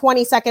like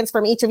 20 seconds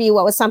from each of you.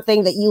 What was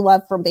something that you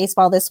loved from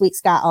baseball this week?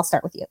 Scott, I'll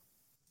start with you.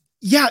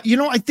 Yeah,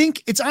 I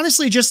think it's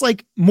honestly just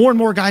like more and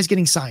more guys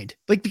getting signed.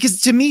 Like,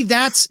 because to me,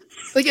 that's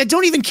like, I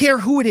don't even care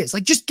who it is.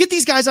 Like, just get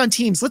these guys on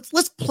teams.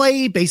 Let's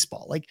play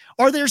baseball. Like,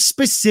 are there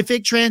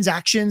specific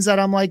transactions that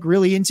I'm like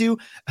really into?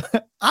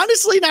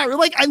 Honestly, not really.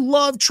 Like, I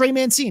love Trey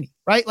Mancini,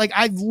 right? Like,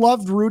 I've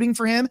loved rooting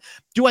for him.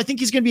 Do I think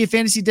he's going to be a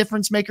fantasy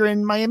difference maker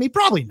in Miami?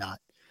 Probably not.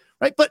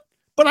 Right. But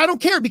I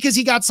don't care because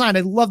he got signed.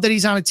 I love that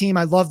he's on a team.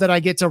 I love that I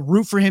get to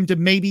root for him to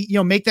maybe,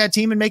 make that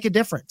team and make a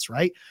difference.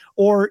 Right.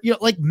 Or,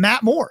 like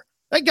Matt Moore.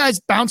 That guy's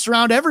bounced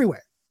around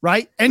everywhere,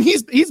 right? And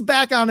he's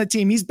back on a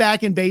team. He's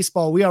back in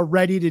baseball. We are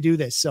ready to do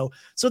this. So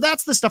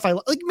that's the stuff I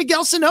like.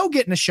 Miguel Sano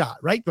getting a shot,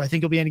 right? Do I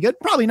think he'll be any good?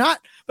 Probably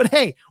not. But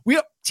hey,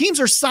 teams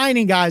are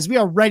signing guys. We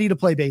are ready to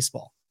play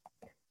baseball.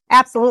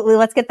 Absolutely.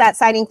 Let's get that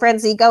signing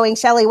frenzy going.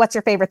 Shelly, what's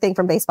your favorite thing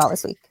from baseball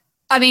this week?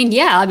 I mean,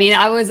 yeah. I mean,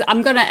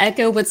 I'm going to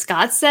echo what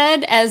Scott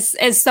said as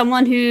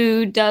someone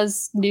who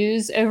does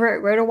news over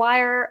at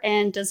RotoWire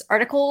and does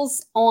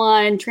articles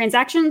on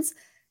transactions.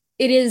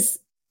 It is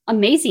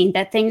amazing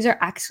that things are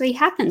actually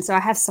happening. So I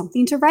have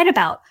something to write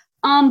about.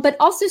 But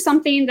also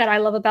something that I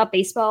love about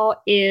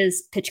baseball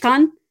is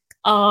PitchCon.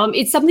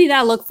 It's something that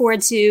I look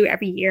forward to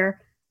every year.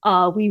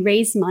 We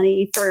raise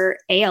money for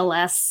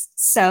ALS.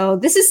 So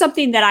this is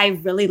something that I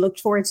really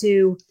looked forward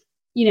to,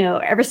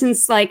 ever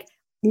since like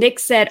Nick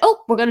said,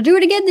 oh, we're going to do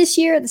it again this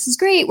year. This is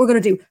great. We're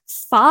going to do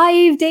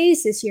 5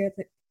 days this year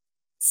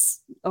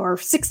or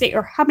 6 days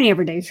or how many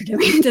ever days we're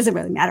doing. It doesn't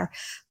really matter.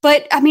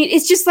 But I mean,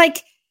 it's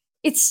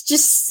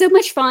just so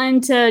much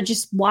fun to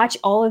just watch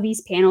all of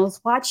these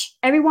panels, watch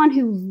everyone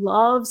who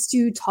loves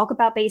to talk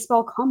about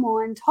baseball. Come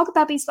on, talk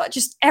about baseball,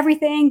 just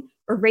everything.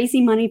 We're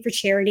raising money for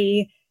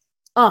charity.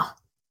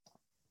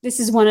 This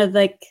is one of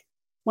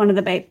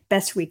the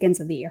best weekends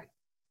of the year.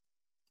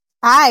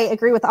 I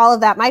agree with all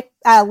of that. My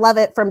love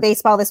it from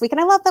baseball this week. And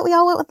I love that we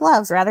all went with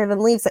loves rather than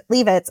leave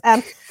it.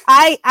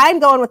 I'm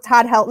going with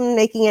Todd Helton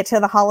making it to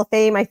the Hall of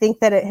Fame. I think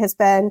that it has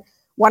been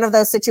one of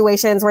those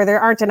situations where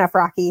there aren't enough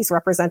Rockies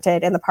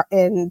represented in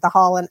the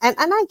Hall. And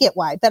I get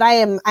why, but I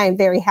am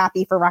very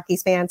happy for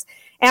Rockies fans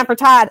and for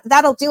Todd.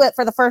 That'll do it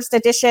for the first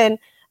edition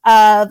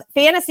of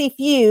Fantasy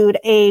Feud,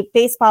 a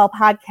baseball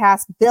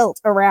podcast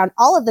built around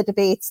all of the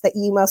debates that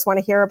you most want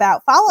to hear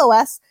about. Follow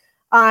us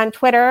on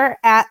Twitter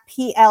at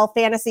PL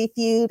Fantasy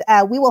Feud.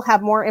 We will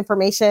have more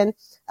information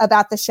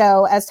about the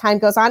show as time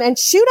goes on, and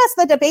shoot us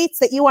the debates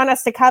that you want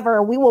us to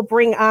cover. We will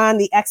bring on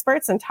the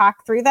experts and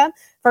talk through them.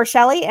 For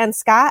Shelley and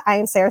Scott, I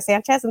am Sarah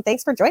Sanchez, and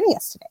thanks for joining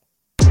us today.